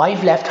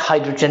 I've left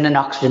hydrogen and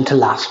oxygen to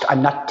last.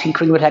 I'm not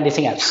tinkering with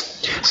anything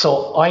else.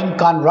 So I'm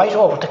gone right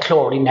over to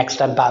chlorine next.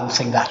 I'm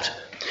balancing that.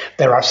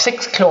 There are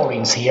 6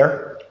 chlorines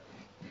here.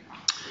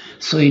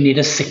 So you need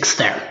a 6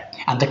 there.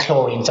 And the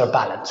chlorines are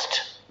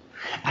balanced.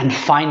 And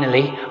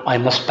finally, I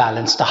must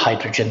balance the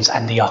hydrogens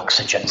and the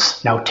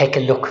oxygens. Now take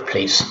a look,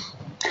 please.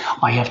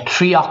 I have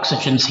 3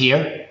 oxygens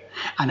here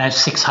and I have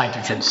 6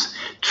 hydrogens.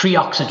 3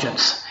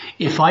 oxygens.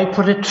 If I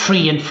put a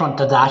 3 in front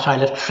of that, I'll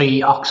have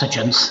 3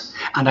 oxygens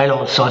and I'll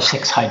also have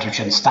 6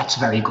 hydrogens. That's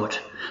very good.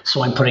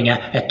 So I'm putting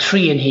a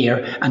 3 in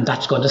here and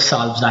that's going to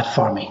solve that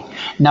for me.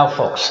 Now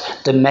folks,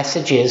 the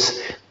message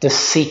is the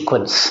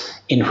sequence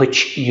in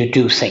which you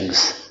do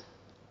things.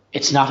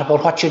 It's not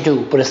about what you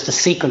do, but it's the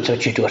sequence in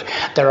which you do it.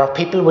 There are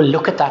people who will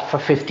look at that for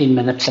 15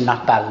 minutes and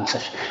not balance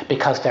it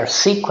because their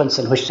sequence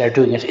in which they're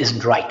doing it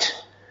isn't right.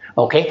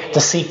 Okay, the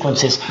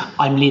sequence is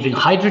I'm leaving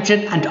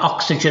hydrogen and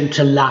oxygen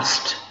to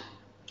last.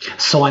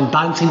 So I'm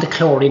balancing the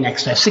chlorine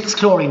next. I have 6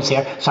 chlorines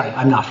here. Sorry,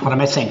 I'm not. What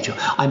am I saying to you?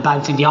 I'm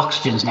balancing the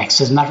oxygens next.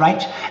 Isn't that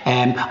right?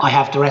 I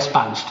have the rest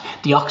balanced.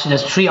 The oxygen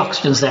has 3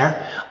 oxygens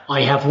there.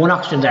 I have 1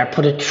 oxygen there.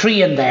 Put a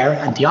 3 in there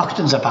and the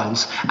oxygens are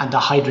balanced and the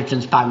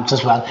hydrogens balanced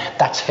as well.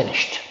 That's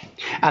finished.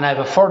 And I have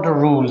a further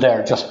rule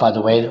there, just by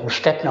the way,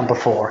 step number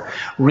 4,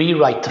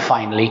 rewrite the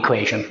final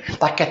equation.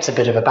 That gets a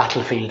bit of a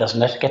battlefield,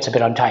 doesn't it? It gets a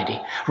bit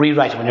untidy.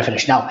 Rewrite it when you're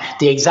finished. Now,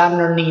 the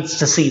examiner needs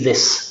to see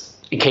this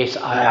in case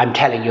I'm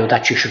telling you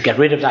that you should get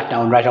rid of that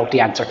now and write out the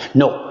answer.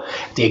 No,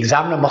 the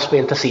examiner must be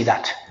able to see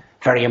that.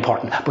 Very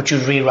important. But you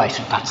rewrite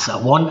it. That's a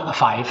 1, a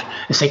 5,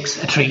 a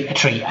 6, a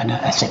 3, and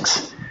a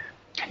 6.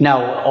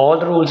 Now, all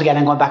the rules again,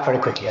 I'm going back very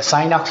quickly.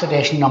 Assign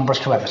oxidation numbers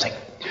to everything.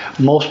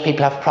 Most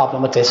people have a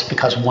problem with this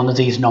because one of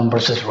these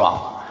numbers is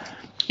wrong.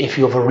 If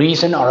you have a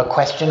reason or a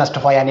question as to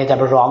why any of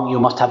them are wrong, you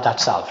must have that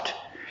solved.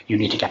 You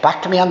need to get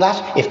back to me on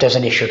that if there's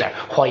an issue there.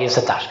 Why is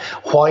it that?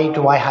 Why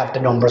do I have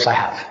the numbers I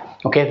have?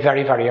 Okay,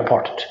 very, very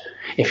important.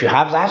 If you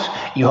have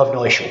that, you have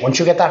no issue. Once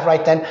you get that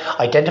right then,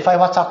 identify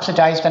what's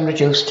oxidized and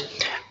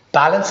reduced,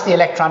 balance the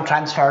electron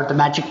transfer, the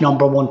magic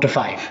number 1 to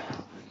 5.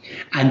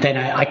 And then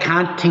I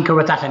can't tinker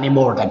with that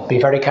anymore then,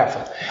 be very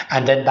careful.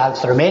 And then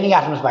balance the remaining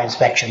atoms by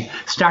inspection.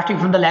 Starting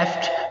from the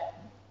left,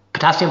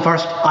 potassium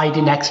first,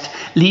 iodine next.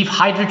 Leave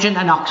hydrogen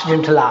and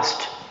oxygen to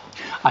last.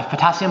 I've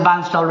potassium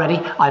balanced already,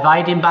 I've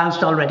iodine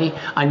balanced already,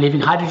 I'm leaving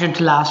hydrogen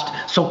to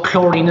last, so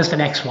chlorine is the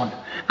next one.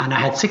 And I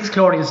had 6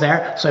 chlorines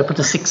there, so I put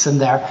the 6 in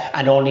there,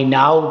 and only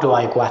now do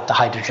I go at the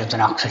hydrogens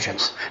and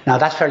oxygens. Now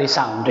that's fairly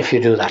sound if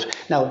you do that.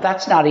 Now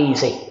that's not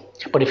easy,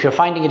 but if you're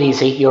finding it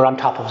easy, you're on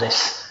top of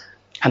this.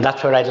 And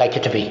that's where I'd like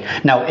it to be.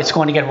 Now, it's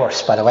going to get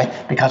worse, by the way,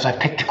 because I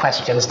picked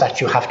questions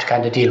that you have to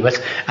kind of deal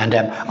with, and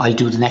I'll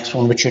do the next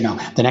one with you now.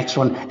 The next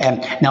one,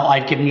 now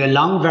I've given you a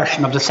long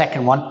version of the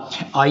second one.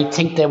 I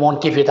think they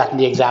won't give you that in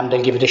the exam.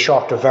 They'll give you the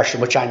shorter version,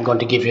 which I'm going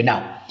to give you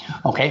now.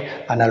 Okay,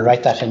 and I'll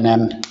write that in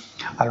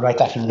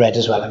red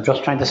as well. I'm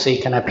just trying to see,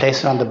 can I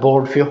place it on the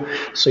board for you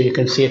so you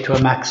can see it to a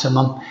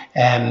maximum?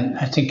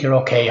 I think you're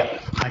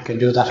okay. I can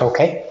do that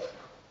okay.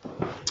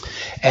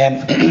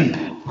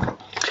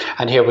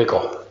 And here we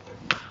go.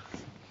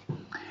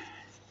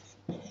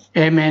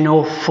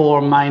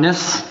 MnO4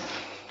 minus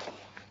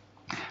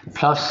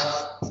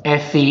plus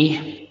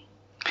Fe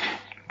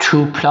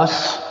 2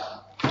 plus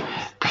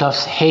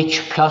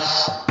H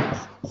plus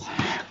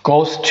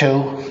goes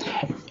to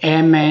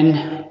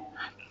Mn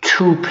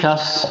 2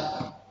 plus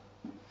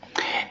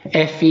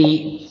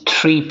Fe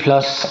 3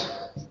 plus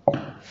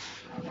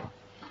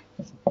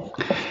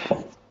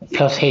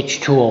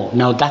H2O.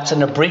 Now that's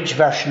an abridged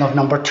version of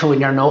number 2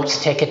 in your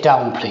notes. Take it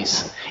down,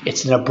 please.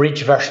 It's an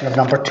abridged version of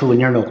number 2 in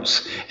your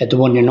notes. The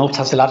one in your notes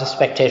has a lot of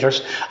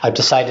spectators. I've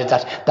decided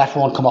that that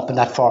won't come up in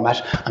that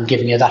format. I'm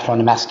giving you that one.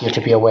 I'm asking you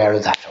to be aware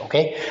of that,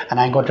 okay? And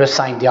I'm going to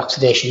assign the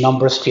oxidation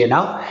numbers to you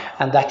now,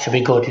 and that should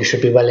be good. You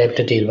should be well able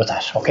to deal with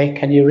that, okay?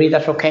 Can you read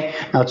that, okay?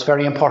 Now it's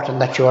very important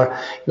that you're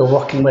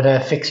working with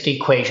a fixed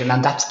equation,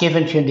 and that's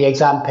given to you in the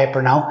exam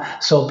paper now,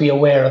 so be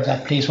aware of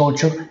that, please,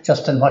 won't you?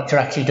 Just in what you're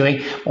actually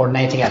doing more than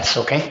anything else,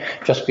 okay?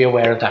 Just be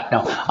aware of that.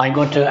 Now, I'm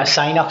going to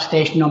assign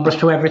oxidation numbers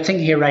to everything.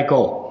 Here I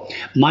go.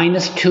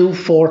 -2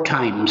 4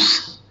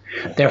 times.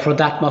 Therefore,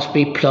 that must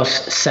be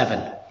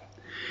 +7.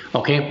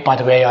 Okay, by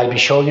the way, I'll be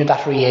showing you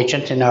that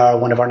reagent in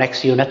one of our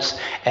next units,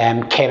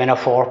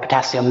 KMnO4,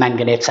 potassium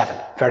manganate 7.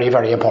 Very,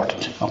 very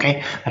important,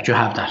 okay, that you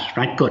have that,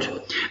 right? Good.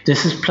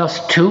 This is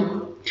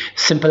 +2,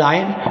 simple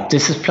ion.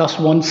 This is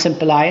 +1,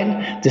 simple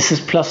ion. This is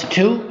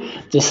 +2.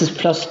 This is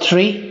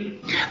 +3.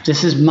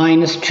 This is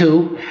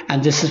 -2,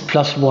 and this is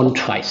 +1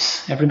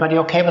 twice. Everybody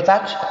okay with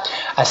that?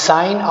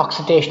 Assign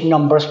oxidation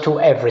numbers to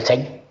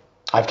everything.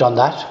 I've done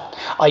that.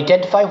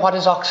 Identify what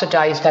is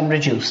oxidized and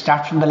reduced.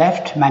 Start from the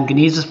left.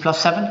 Manganese is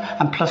 +7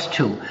 and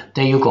 +2.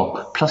 There you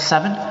go.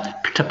 +7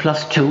 to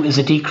 +2 is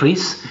a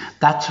decrease.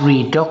 That's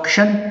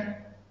reduction.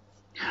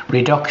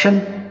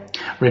 Reduction.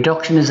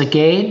 Reduction is a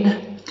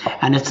gain,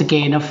 and it's a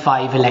gain of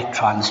 5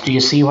 electrons. Do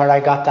you see where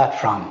I got that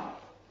from?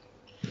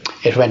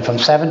 It went from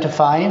 7 to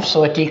 5,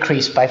 so it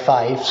decreased by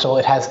 5, so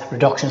it has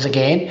reductions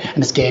again,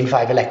 and it's gained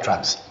 5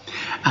 electrons.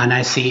 And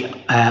I see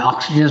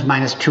oxygen is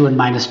 -2 and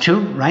 -2,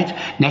 right?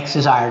 Next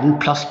is iron,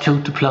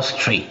 +2 to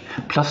 +3.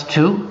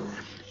 +2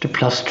 to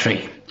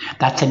 +3.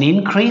 That's an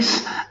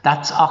increase.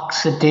 That's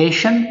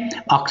oxidation.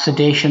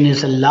 Oxidation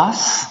is a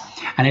loss,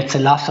 and it's a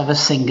loss of a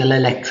single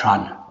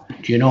electron.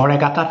 Do you know where I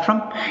got that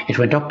from? It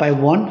went up by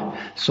 1,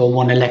 so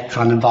 1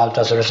 electron involved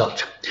as a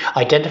result.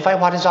 Identify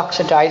what is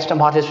oxidized and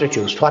what is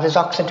reduced. What is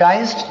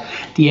oxidized?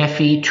 The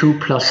Fe2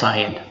 plus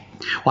ion.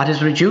 What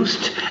is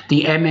reduced?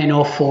 The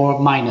MnO4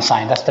 minus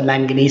ion. That's the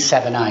manganese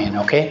 7 ion,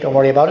 okay? Don't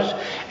worry about it.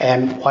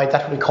 Why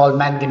that we call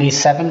manganese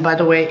 7, by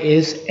the way,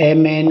 is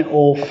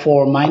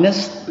MnO4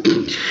 minus.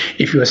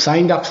 If you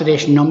assigned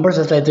oxidation numbers,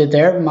 as I did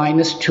there,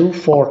 -2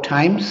 4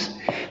 times,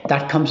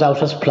 that comes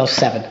out as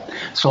 +7.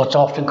 So it's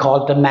often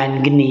called the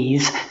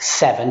manganese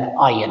 7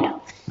 ion,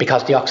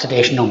 because the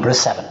oxidation number is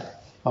 7.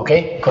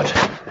 Okay, good.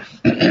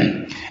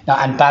 Now,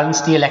 and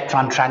balance the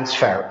electron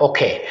transfer.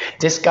 Okay,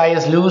 this guy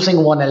is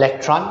losing 1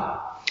 electron,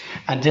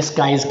 and this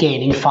guy is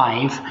gaining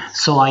 5,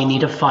 so I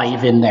need a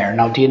 5 in there.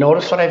 Now, do you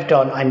notice what I've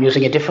done? I'm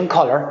using a different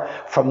color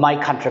from my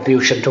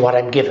contribution to what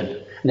I'm given.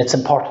 And it's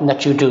important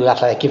that you do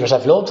that. Like, give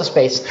yourself loads of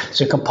space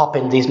so you can pop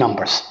in these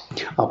numbers.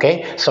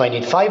 Okay, so I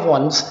need 5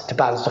 ones to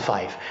balance the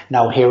 5.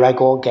 Now, here I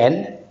go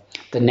again.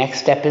 The next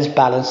step is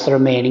balance the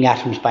remaining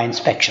atoms by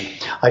inspection.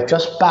 I've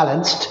just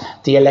balanced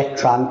the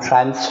electron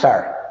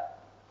transfer.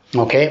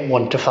 Okay,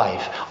 1 to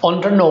 5.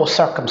 Under no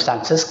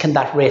circumstances can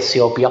that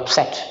ratio be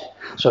upset.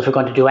 So if you're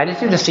going to do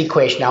anything to this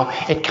equation now,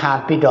 it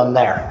can't be done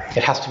there.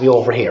 It has to be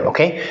over here,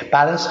 okay?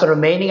 Balance the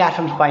remaining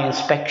atoms by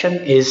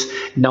inspection is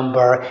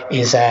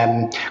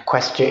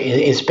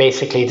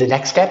basically the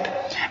next step.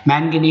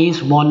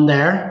 Manganese 1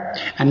 there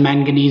and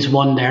manganese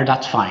 1 there,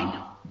 that's fine.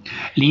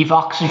 Leave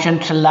oxygen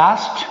to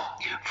last.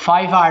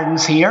 5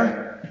 irons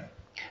here,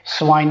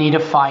 so I need a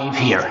 5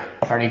 here.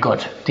 Very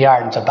good. The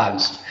irons are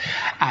balanced.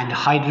 And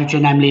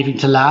hydrogen I'm leaving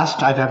to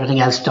last. I have everything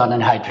else done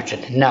in hydrogen.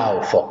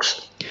 Now,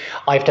 folks,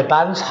 I have to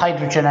balance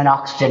hydrogen and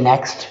oxygen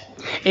next.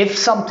 If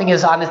something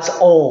is on its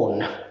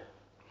own,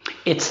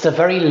 it's the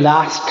very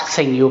last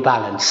thing you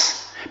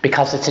balance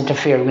because it's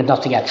interfering with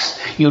nothing else.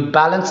 You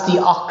balance the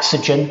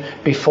oxygen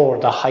before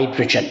the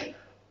hydrogen.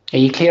 Are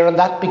you clear on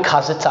that?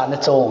 Because it's on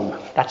its own.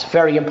 That's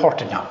very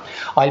important now.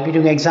 I'll be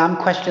doing exam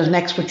questions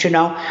next with you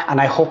now, and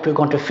I hope you're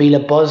going to feel a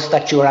buzz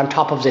that you're on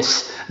top of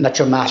this and that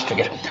you're mastering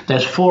it.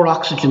 There's 4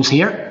 oxygens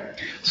here,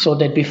 so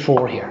there'd be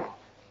 4 here.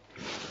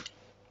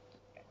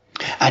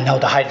 And now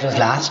the hydrogens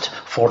last.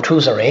 4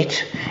 2s are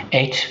 8.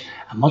 8,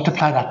 and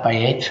multiply that by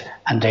 8,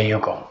 and there you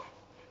go.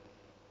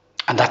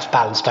 And that's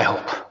balanced, I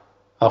hope.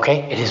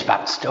 Okay, it is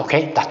balanced.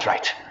 Okay, that's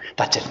right.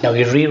 That's it. Now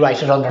you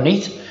rewrite it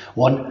underneath.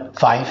 1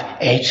 5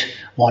 8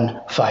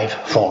 1 5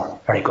 4.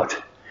 Very good.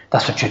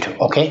 That's what you do.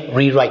 Okay,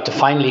 rewrite the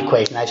final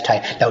equation as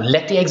time. Now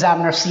let the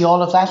examiner see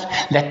all of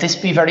that. Let this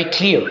be very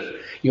clear.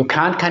 You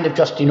can't kind of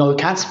just, you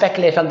can't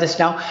speculate on this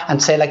now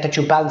and say like that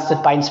you balanced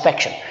it by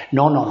inspection.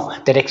 No, no.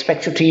 They'd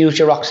expect you to use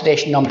your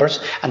oxidation numbers,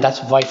 and that's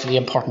vitally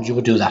important you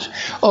would do that.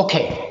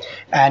 Okay,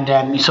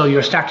 and so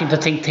you're starting to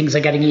think things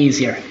are getting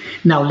easier.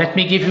 Now let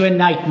me give you a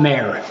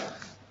nightmare.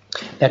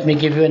 Let me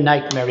give you a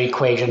nightmare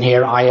equation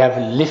here. I have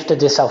lifted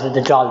this out of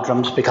the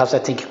doldrums because I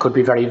think it could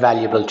be very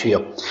valuable to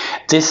you.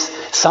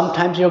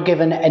 Sometimes you're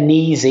given an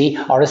easy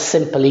or a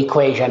simple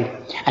equation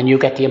and you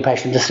get the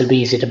impression this will be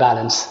easy to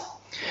balance.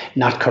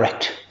 Not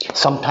correct.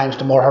 Sometimes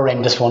the more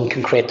horrendous one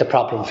can create the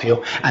problem for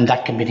you, and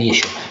that can be the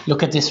issue.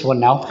 Look at this one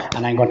now,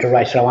 and I'm going to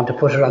write it. I want to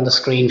put it on the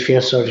screen for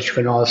you so that you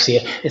can all see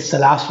it. It's the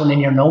last one in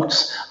your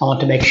notes. I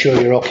want to make sure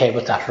you're okay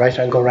with that, right?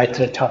 I'll go right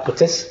to the top with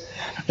this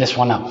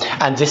one now.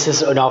 And this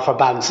is now for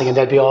balancing, and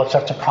there'll be all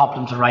sorts of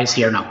problems arise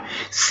here now.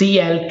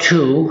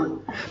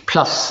 Cl2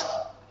 plus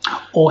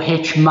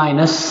OH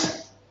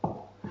minus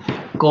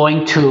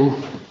going to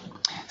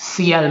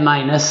Cl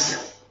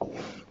minus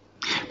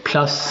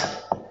plus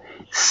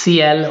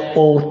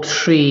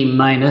ClO3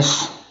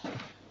 minus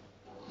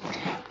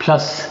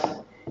plus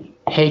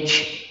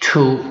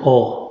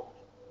H2O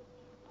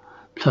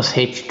plus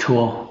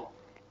H2O.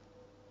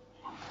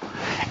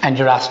 And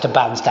you're asked to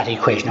balance that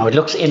equation. Now it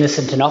looks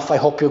innocent enough. I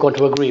hope you're going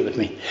to agree with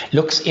me.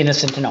 Looks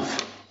innocent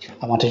enough.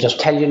 I want to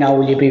just tell you now,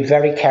 will you be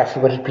very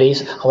careful with it,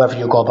 please, however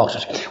you go about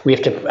it. We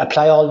have to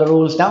apply all the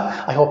rules now.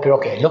 I hope you're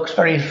okay. It looks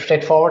very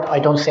straightforward. I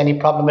don't see any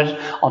problem with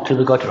it until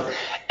we go through.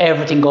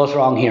 Everything goes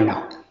wrong here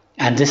now.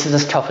 And this is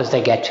as tough as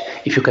they get.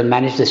 If you can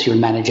manage this, you'll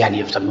manage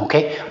any of them,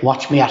 okay?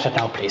 Watch me at it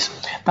now, please.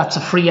 That's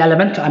a free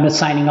element. I'm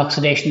assigning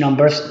oxidation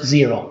numbers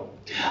 0.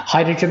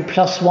 Hydrogen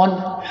plus 1,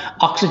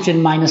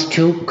 oxygen minus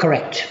 2,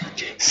 correct.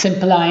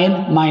 Simple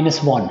ion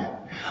minus 1.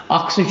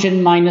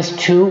 Oxygen minus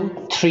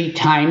 2, 3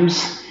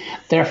 times.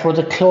 Therefore,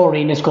 the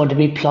chlorine is going to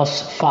be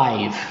plus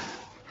 5.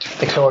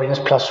 The chlorine is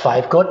plus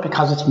 5, good,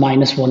 because it's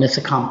minus 1, it's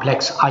a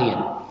complex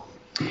ion.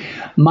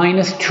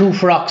 Minus 2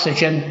 for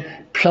oxygen,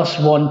 plus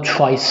 1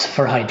 twice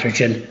for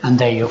hydrogen, and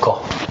there you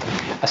go.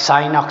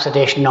 Assign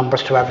oxidation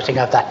numbers to everything.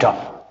 Have that done.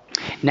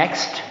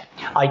 Next,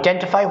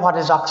 identify what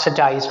is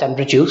oxidized and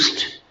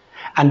reduced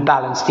and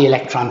balance the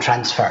electron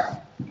transfer.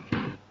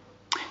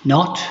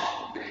 0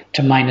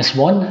 to minus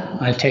 1,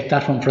 I'll take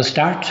that one for a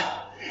start.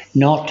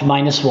 0 to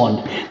minus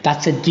 1,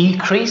 that's a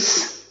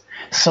decrease,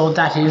 so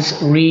that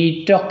is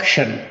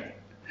reduction.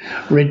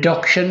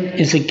 Reduction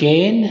is a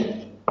gain,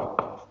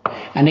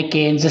 and it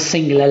gains a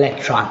single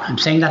electron. I'm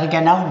saying that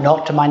again now.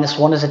 0 to minus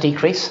 1 is a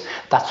decrease.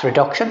 That's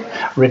reduction.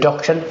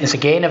 Reduction is a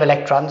gain of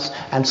electrons,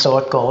 and so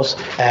it goes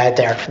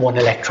there. 1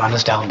 electron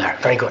is down there.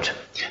 Very good.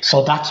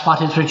 So that's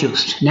what is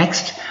reduced.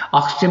 Next,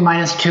 oxygen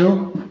minus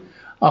 2.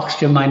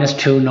 Oxygen minus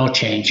 2, no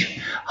change.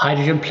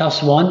 Hydrogen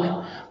plus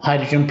 1.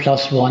 Hydrogen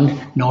plus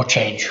 1, no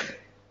change.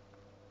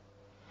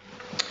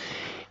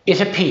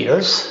 It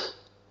appears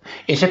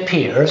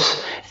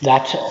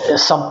that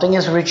something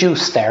is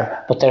reduced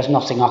there, but there's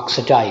nothing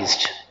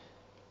oxidized.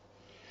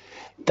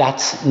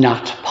 That's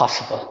not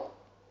possible.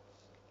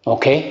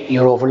 Okay,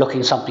 you're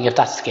overlooking something if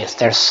that's the case.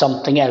 There's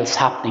something else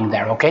happening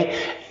there, okay?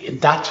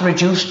 That's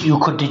reduced, you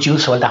could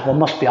deduce, well, that one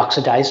must be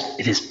oxidized.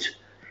 It isn't.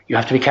 You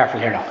have to be careful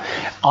here now.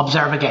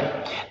 Observe again.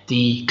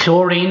 The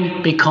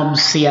chlorine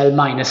becomes Cl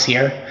minus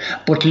here,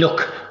 but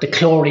look, the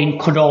chlorine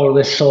could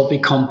always so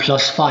become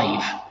plus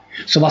 5.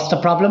 So what's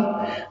the problem?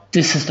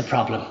 This is the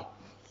problem.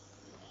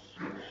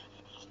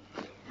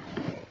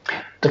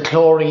 The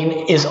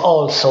chlorine is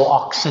also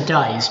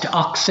oxidized.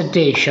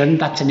 Oxidation,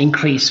 that's an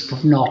increase from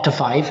 0 to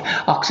 5.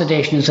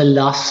 Oxidation is a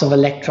loss of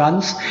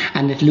electrons,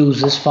 and it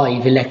loses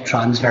 5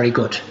 electrons. Very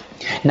good.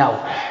 Now,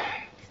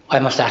 I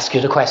must ask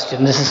you the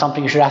question. This is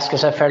something you should ask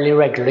yourself fairly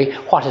regularly.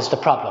 What is the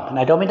problem? And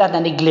I don't mean that in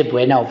any glib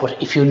way now,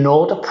 but if you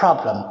know the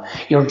problem,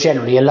 you're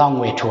generally a long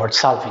way towards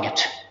solving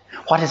it.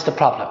 What is the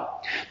problem?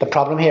 The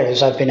problem here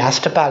is I've been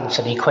asked to balance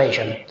an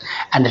equation,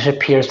 and it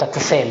appears that the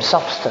same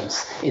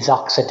substance is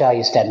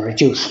oxidized and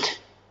reduced.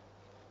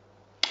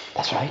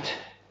 That's right.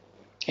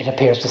 It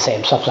appears the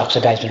same substance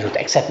oxidized and reduced,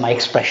 except my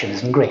expression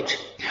isn't great.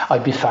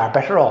 I'd be far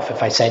better off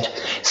if I said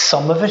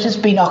some of it has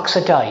been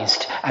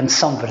oxidized and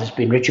some of it has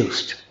been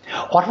reduced.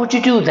 What would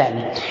you do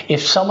then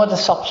if some of the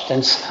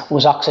substance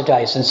was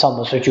oxidized and some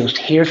was reduced?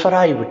 Here's what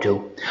I would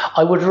do.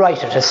 I would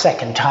write it a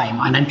second time,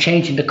 and I'm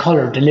changing the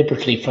color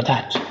deliberately for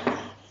that.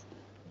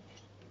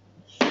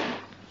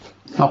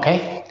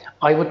 Okay?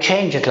 I would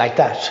change it like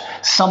that.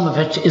 Some of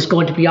it is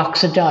going to be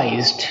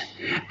oxidized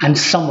and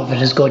some of it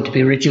is going to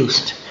be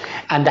reduced.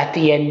 And at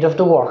the end of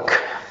the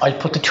work, I'll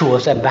put the two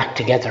of them back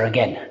together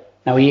again.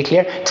 Now, are you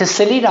clear? It's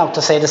silly now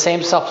to say the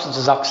same substance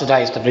is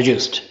oxidized and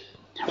reduced.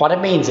 What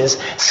it means is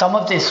some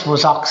of this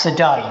was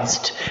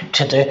oxidized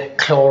to the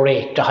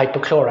chlorate, the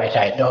hypochlorite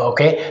ion,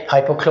 okay?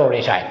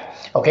 Hypochlorite ion,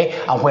 okay?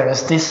 And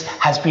whereas this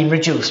has been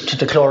reduced to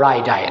the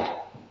chloride ion.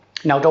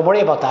 Now, don't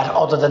worry about that,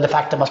 other than the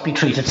fact it must be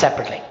treated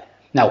separately.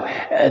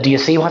 Now, do you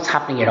see what's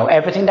happening here? Now,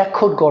 everything that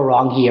could go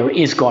wrong here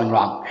is going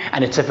wrong.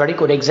 And it's a very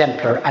good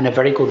exemplar and a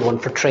very good one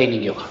for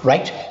training you,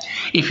 right?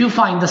 If you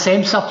find the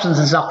same substance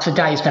is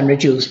oxidized and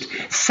reduced,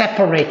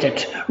 separate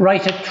it,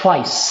 write it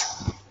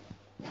twice.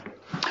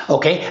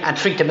 okay, and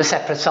treat them as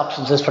separate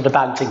substances for the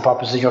balancing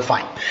purposes, you're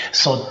fine.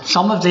 So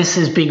some of this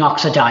is being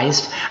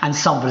oxidized and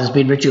some of it is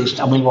being reduced,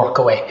 and we'll work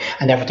away,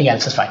 and everything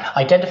else is fine.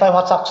 Identify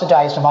what's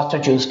oxidized and what's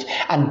reduced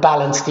and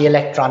balance the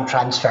electron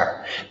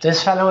transfer.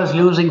 This fellow is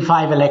losing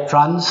 5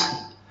 electrons,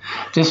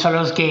 this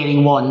fellow is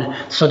gaining 1,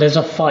 so there's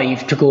a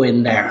 5 to go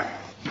in there.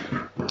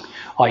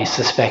 I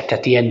suspect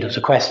at the end of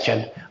the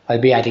question I'll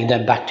be adding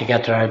them back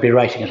together, I'll be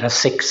writing it as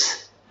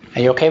 6.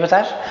 Are you okay with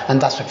that?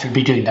 And that's what you'll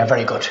be doing there.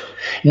 Very good.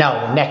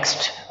 Now,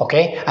 next,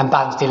 okay, and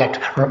balance the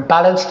electron.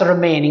 Balance the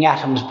remaining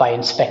atoms by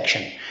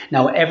inspection.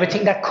 Now,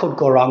 everything that could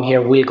go wrong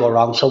here will go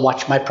wrong, so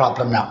watch my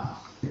problem now.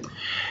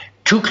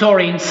 2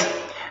 chlorines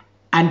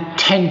and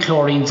 10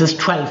 chlorines is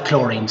 12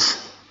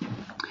 chlorines.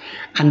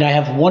 And I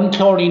have 1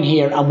 chlorine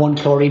here and 1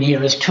 chlorine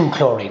here is 2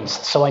 chlorines,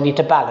 so I need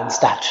to balance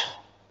that.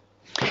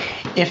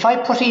 If I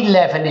put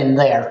 11 in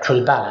there, it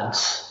will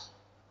balance.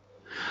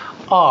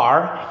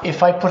 Or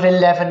if I put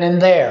 11 in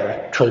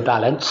there, it will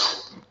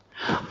balance.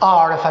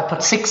 Or if I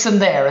put 6 in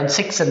there and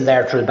 6 in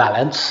there, it will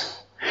balance.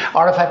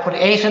 Or if I put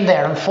 8 in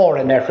there and 4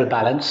 in there, it will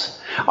balance.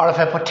 Or if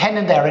I put 10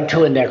 in there and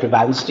 2 in there, it will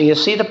balance. Do you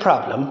see the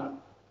problem?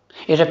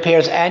 It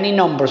appears any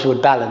numbers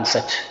would balance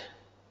it,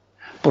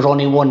 but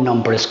only one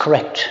number is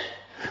correct.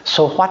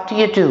 So what do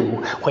you do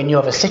when you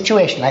have a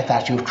situation like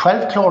that? You have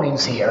 12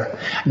 chlorines here,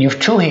 and you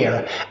have 2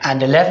 here,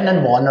 and 11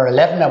 and 1, or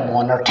 11 and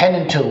 1, or 10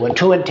 and 2, and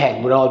 2 and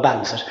 10 would all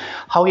balance it.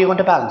 How are you going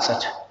to balance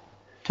it?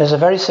 There's a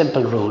very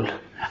simple rule,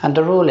 and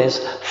the rule is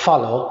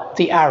follow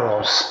the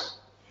arrows.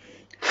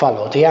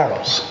 Follow the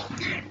arrows.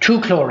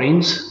 2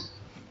 chlorines,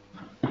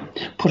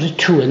 put a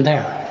 2 in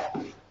there.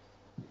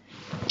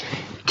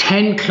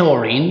 10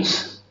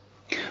 chlorines,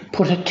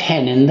 put a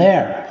 10 in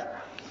there.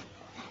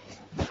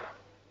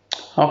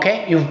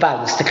 Okay, you've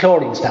balanced the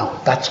chlorines now.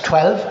 That's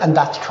 12 and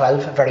that's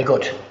 12, very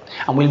good.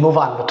 And we'll move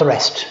on with the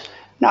rest.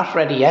 Not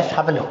ready yet,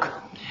 have a look.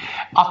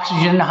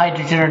 Oxygen and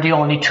hydrogen are the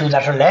only 2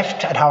 that are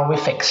left, and how are we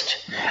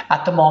fixed?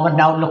 At the moment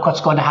now, look what's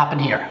going to happen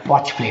here.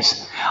 Watch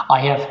please. I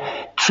have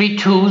 3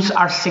 2s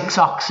are 6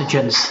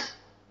 oxygens.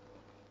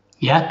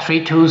 Yeah,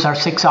 3 2s are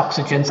 6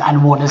 oxygens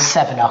and 1 is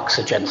 7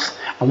 oxygens.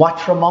 And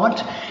watch for a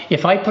moment.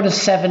 If I put a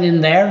 7 in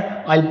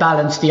there, I'll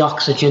balance the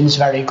oxygens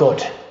very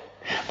good.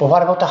 But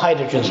what about the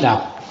hydrogens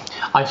now?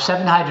 I have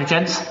 7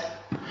 hydrogens,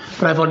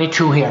 but I've only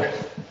 2 here.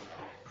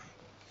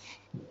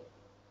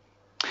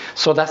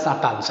 So that's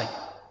not balancing.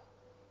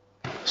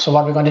 So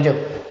what are we going to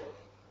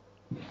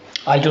do?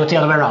 I'll do it the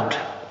other way around.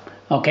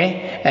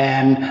 Okay,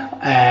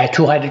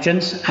 2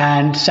 hydrogens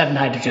and 7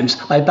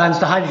 hydrogens. I'll balance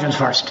the hydrogens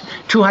first.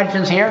 2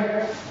 hydrogens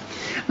here,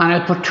 and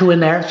I'll put 2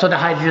 in there, so the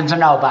hydrogens are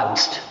now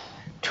balanced.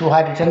 2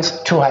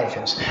 hydrogens, 2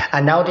 hydrogens.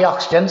 And now the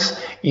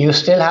oxygens, you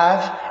still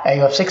have,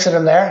 you have 6 of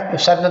them there, you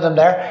have 7 of them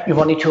there, you've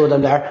only 2 of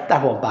them there,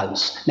 that won't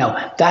balance.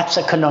 Now, that's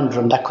a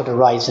conundrum that could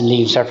arise in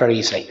leaves there very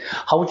easily.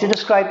 How would you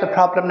describe the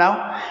problem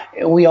now?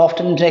 We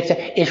often take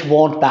it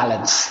won't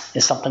balance.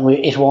 It's something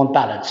it won't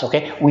balance,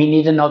 okay? We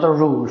need another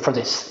rule for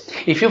this.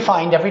 If you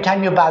find every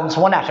time you balance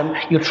one atom,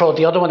 you throw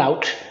the other one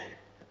out,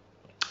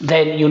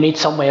 then you need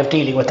some way of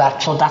dealing with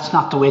that. So that's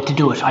not the way to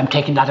do it. I'm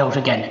taking that out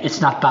again. It's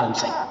not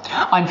balancing.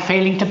 I'm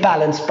failing to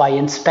balance by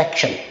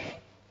inspection.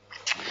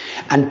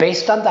 And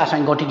based on that,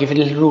 I'm going to give you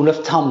a little rule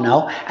of thumb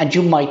now, and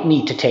you might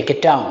need to take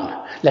it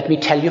down. Let me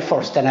tell you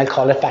first, then I'll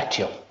call it back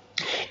to you.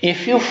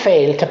 If you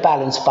fail to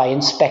balance by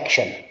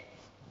inspection,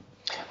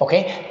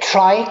 okay,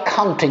 try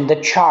counting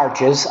the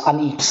charges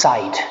on each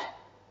side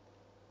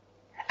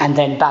and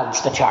then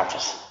balance the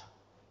charges.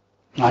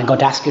 Now I'm going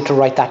to ask you to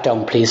write that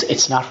down, please.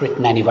 It's not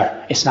written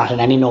anywhere. It's not in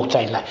any notes.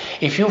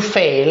 If you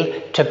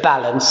fail to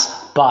balance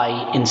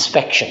by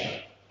inspection,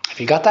 if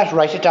you got that,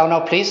 write it down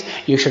now, please.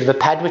 You should have a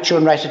pad with you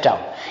and write it down.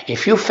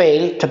 If you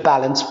fail to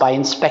balance by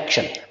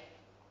inspection,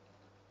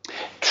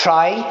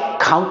 try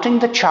counting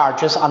the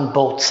charges on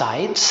both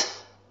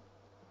sides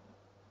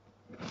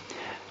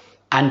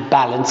and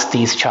balance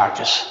these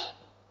charges.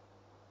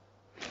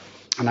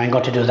 And I'm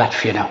going to do that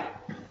for you now.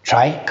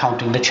 Try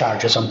counting the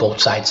charges on both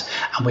sides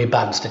and we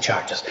balance the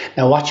charges.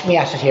 Now watch me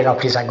at it here now,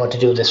 please. I'm going to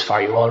do this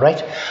for you, all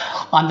right?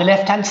 On the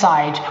left-hand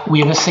side, we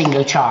have a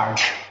single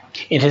charge.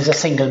 It is a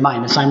single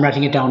minus. I'm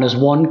writing it down as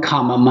 1,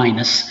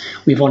 minus.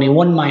 We've only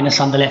 1 minus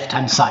on the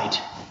left-hand side.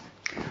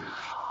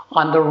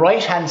 On the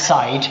right-hand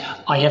side,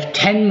 I have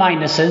 10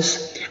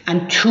 minuses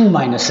and 2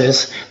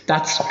 minuses.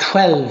 That's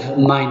 12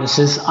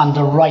 minuses on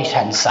the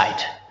right-hand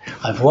side.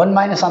 I have 1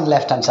 minus on the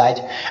left-hand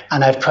side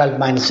and I have 12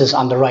 minuses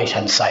on the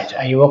right-hand side.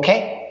 Are you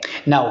okay?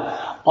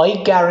 Now,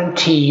 I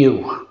guarantee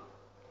you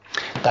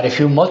that if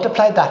you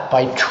multiply that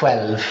by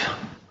 12,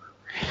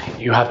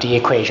 you have the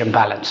equation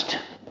balanced.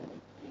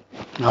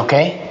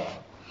 Okay?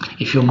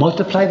 If you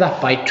multiply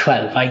that by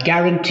 12, I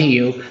guarantee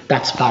you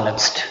that's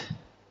balanced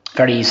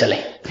very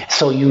easily.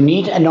 So you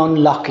need an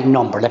unlocking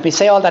number. Let me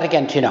say all that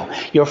again to you now.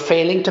 You're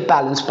failing to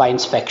balance by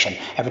inspection.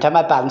 Every time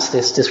I balance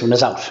this, this one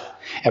is out.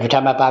 Every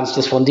time I balance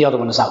this one, the other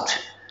one is out.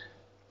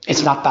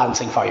 It's not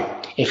balancing for you.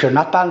 If you're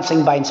not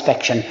balancing by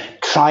inspection,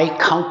 try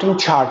counting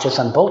charges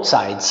on both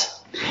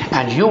sides,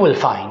 and you will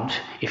find,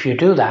 if you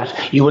do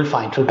that, you will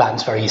find it will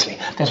balance very easily.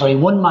 There's only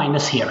 1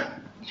 minus here.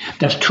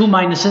 There's 2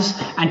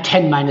 minuses and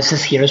 10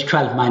 minuses. Here is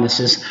 12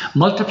 minuses.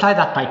 Multiply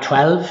that by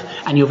 12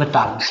 and you have it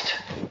balanced.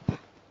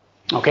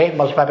 Okay,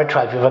 multiply by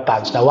 12, you have it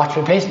balanced. Now watch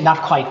me please,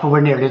 not quite, but we're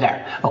nearly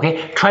there.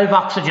 Okay, 12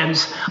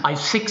 oxygens, I have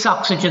 6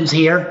 oxygens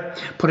here,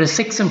 put a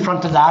 6 in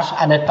front of that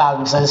and it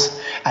balances,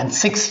 and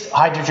 6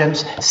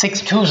 hydrogens,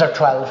 6 2s are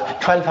 12,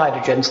 12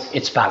 hydrogens,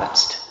 it's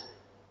balanced.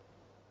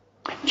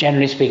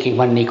 Generally speaking,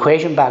 when an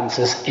equation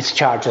balances, its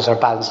charges are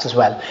balanced as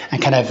well.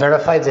 And can I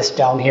verify this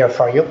down here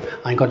for you?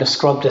 I'm going to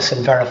scrub this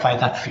and verify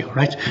that for you,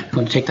 right? I'm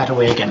going to take that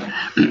away again.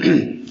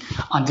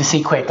 On this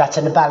equation, that's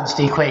in a balanced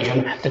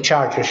equation, the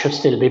charges should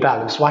still be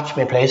balanced. Watch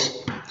me, please.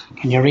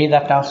 Can you read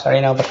that now? Sorry,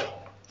 no, but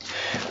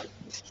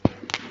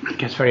it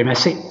gets very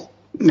messy.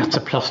 That's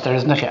a plus there,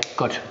 isn't it? Yeah,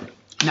 good.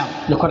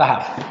 Now, look what I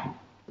have.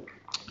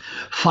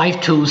 5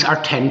 2s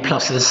are 10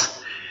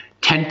 pluses,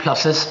 10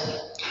 pluses,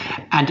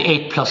 and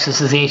 8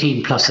 pluses is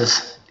 18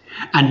 pluses,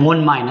 and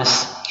 1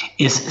 minus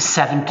is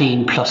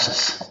 17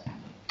 pluses.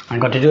 I'm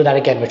going to do that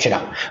again with you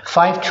now.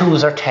 5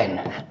 2s are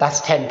 10,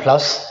 that's 10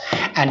 plus,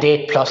 and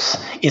 8 plus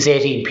is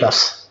 18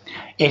 plus.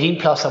 18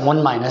 plus and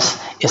 1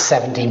 minus is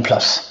 17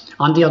 plus.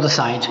 On the other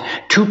side,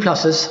 2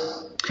 pluses,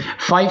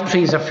 5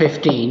 3s are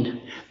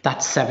 15,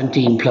 that's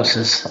 17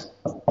 pluses.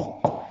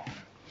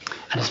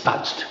 And it's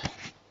balanced.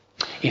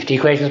 If the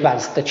equation is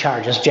balanced, the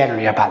charges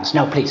generally are balanced.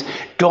 Now please,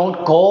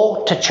 don't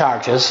go to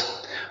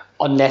charges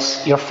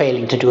unless you're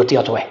failing to do it the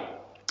other way.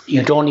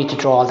 You don't need to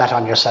draw all that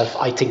on yourself.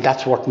 I think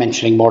that's worth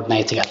mentioning more than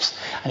anything else.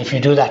 And if you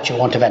do that, you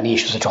won't have any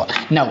issues at all.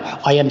 Now,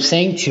 I am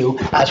saying to you,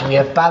 as we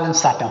have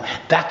balanced that now,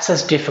 that's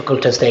as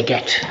difficult as they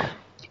get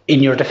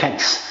in your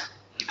defence.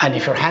 And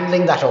if you're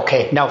handling that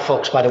okay, now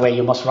folks, by the way,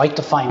 you must write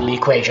the final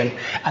equation,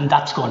 and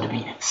that's going to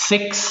be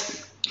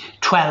 6,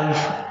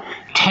 12,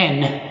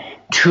 10,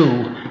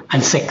 2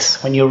 and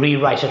 6 when you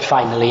rewrite it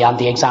finally on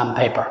the exam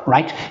paper,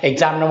 right?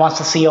 Examiner wants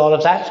to see all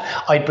of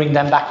that, I bring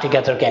them back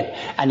together again.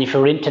 And if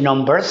you're into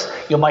numbers,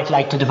 you might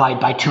like to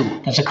divide by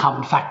 2. There's a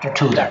common factor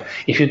 2 there.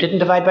 If you didn't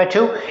divide by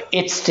 2,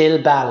 it's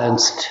still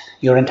balanced.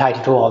 You're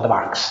entitled to all the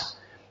marks.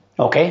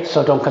 Okay,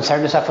 so don't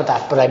concern yourself with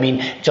that. But I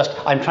mean,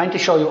 I'm trying to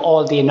show you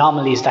all the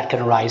anomalies that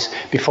can arise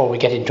before we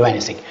get into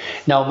anything.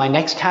 Now, my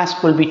next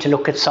task will be to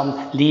look at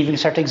some Leaving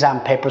Cert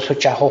exam papers,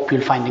 which I hope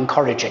you'll find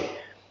encouraging,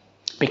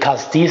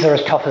 because these are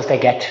as tough as they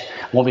get.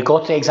 When we go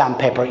to the exam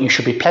paper, you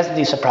should be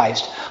pleasantly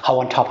surprised how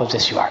on top of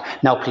this you are.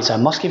 Now, please, I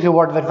must give you a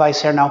word of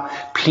advice here now.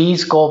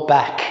 Please go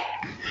back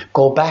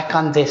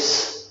on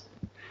this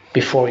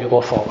before you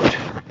go forward.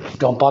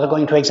 Don't bother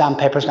going to exam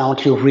papers now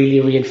until you really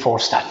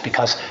reinforce that,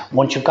 because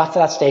once you've got to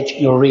that stage,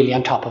 you're really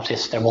on top of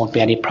this. There won't be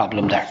any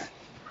problem there.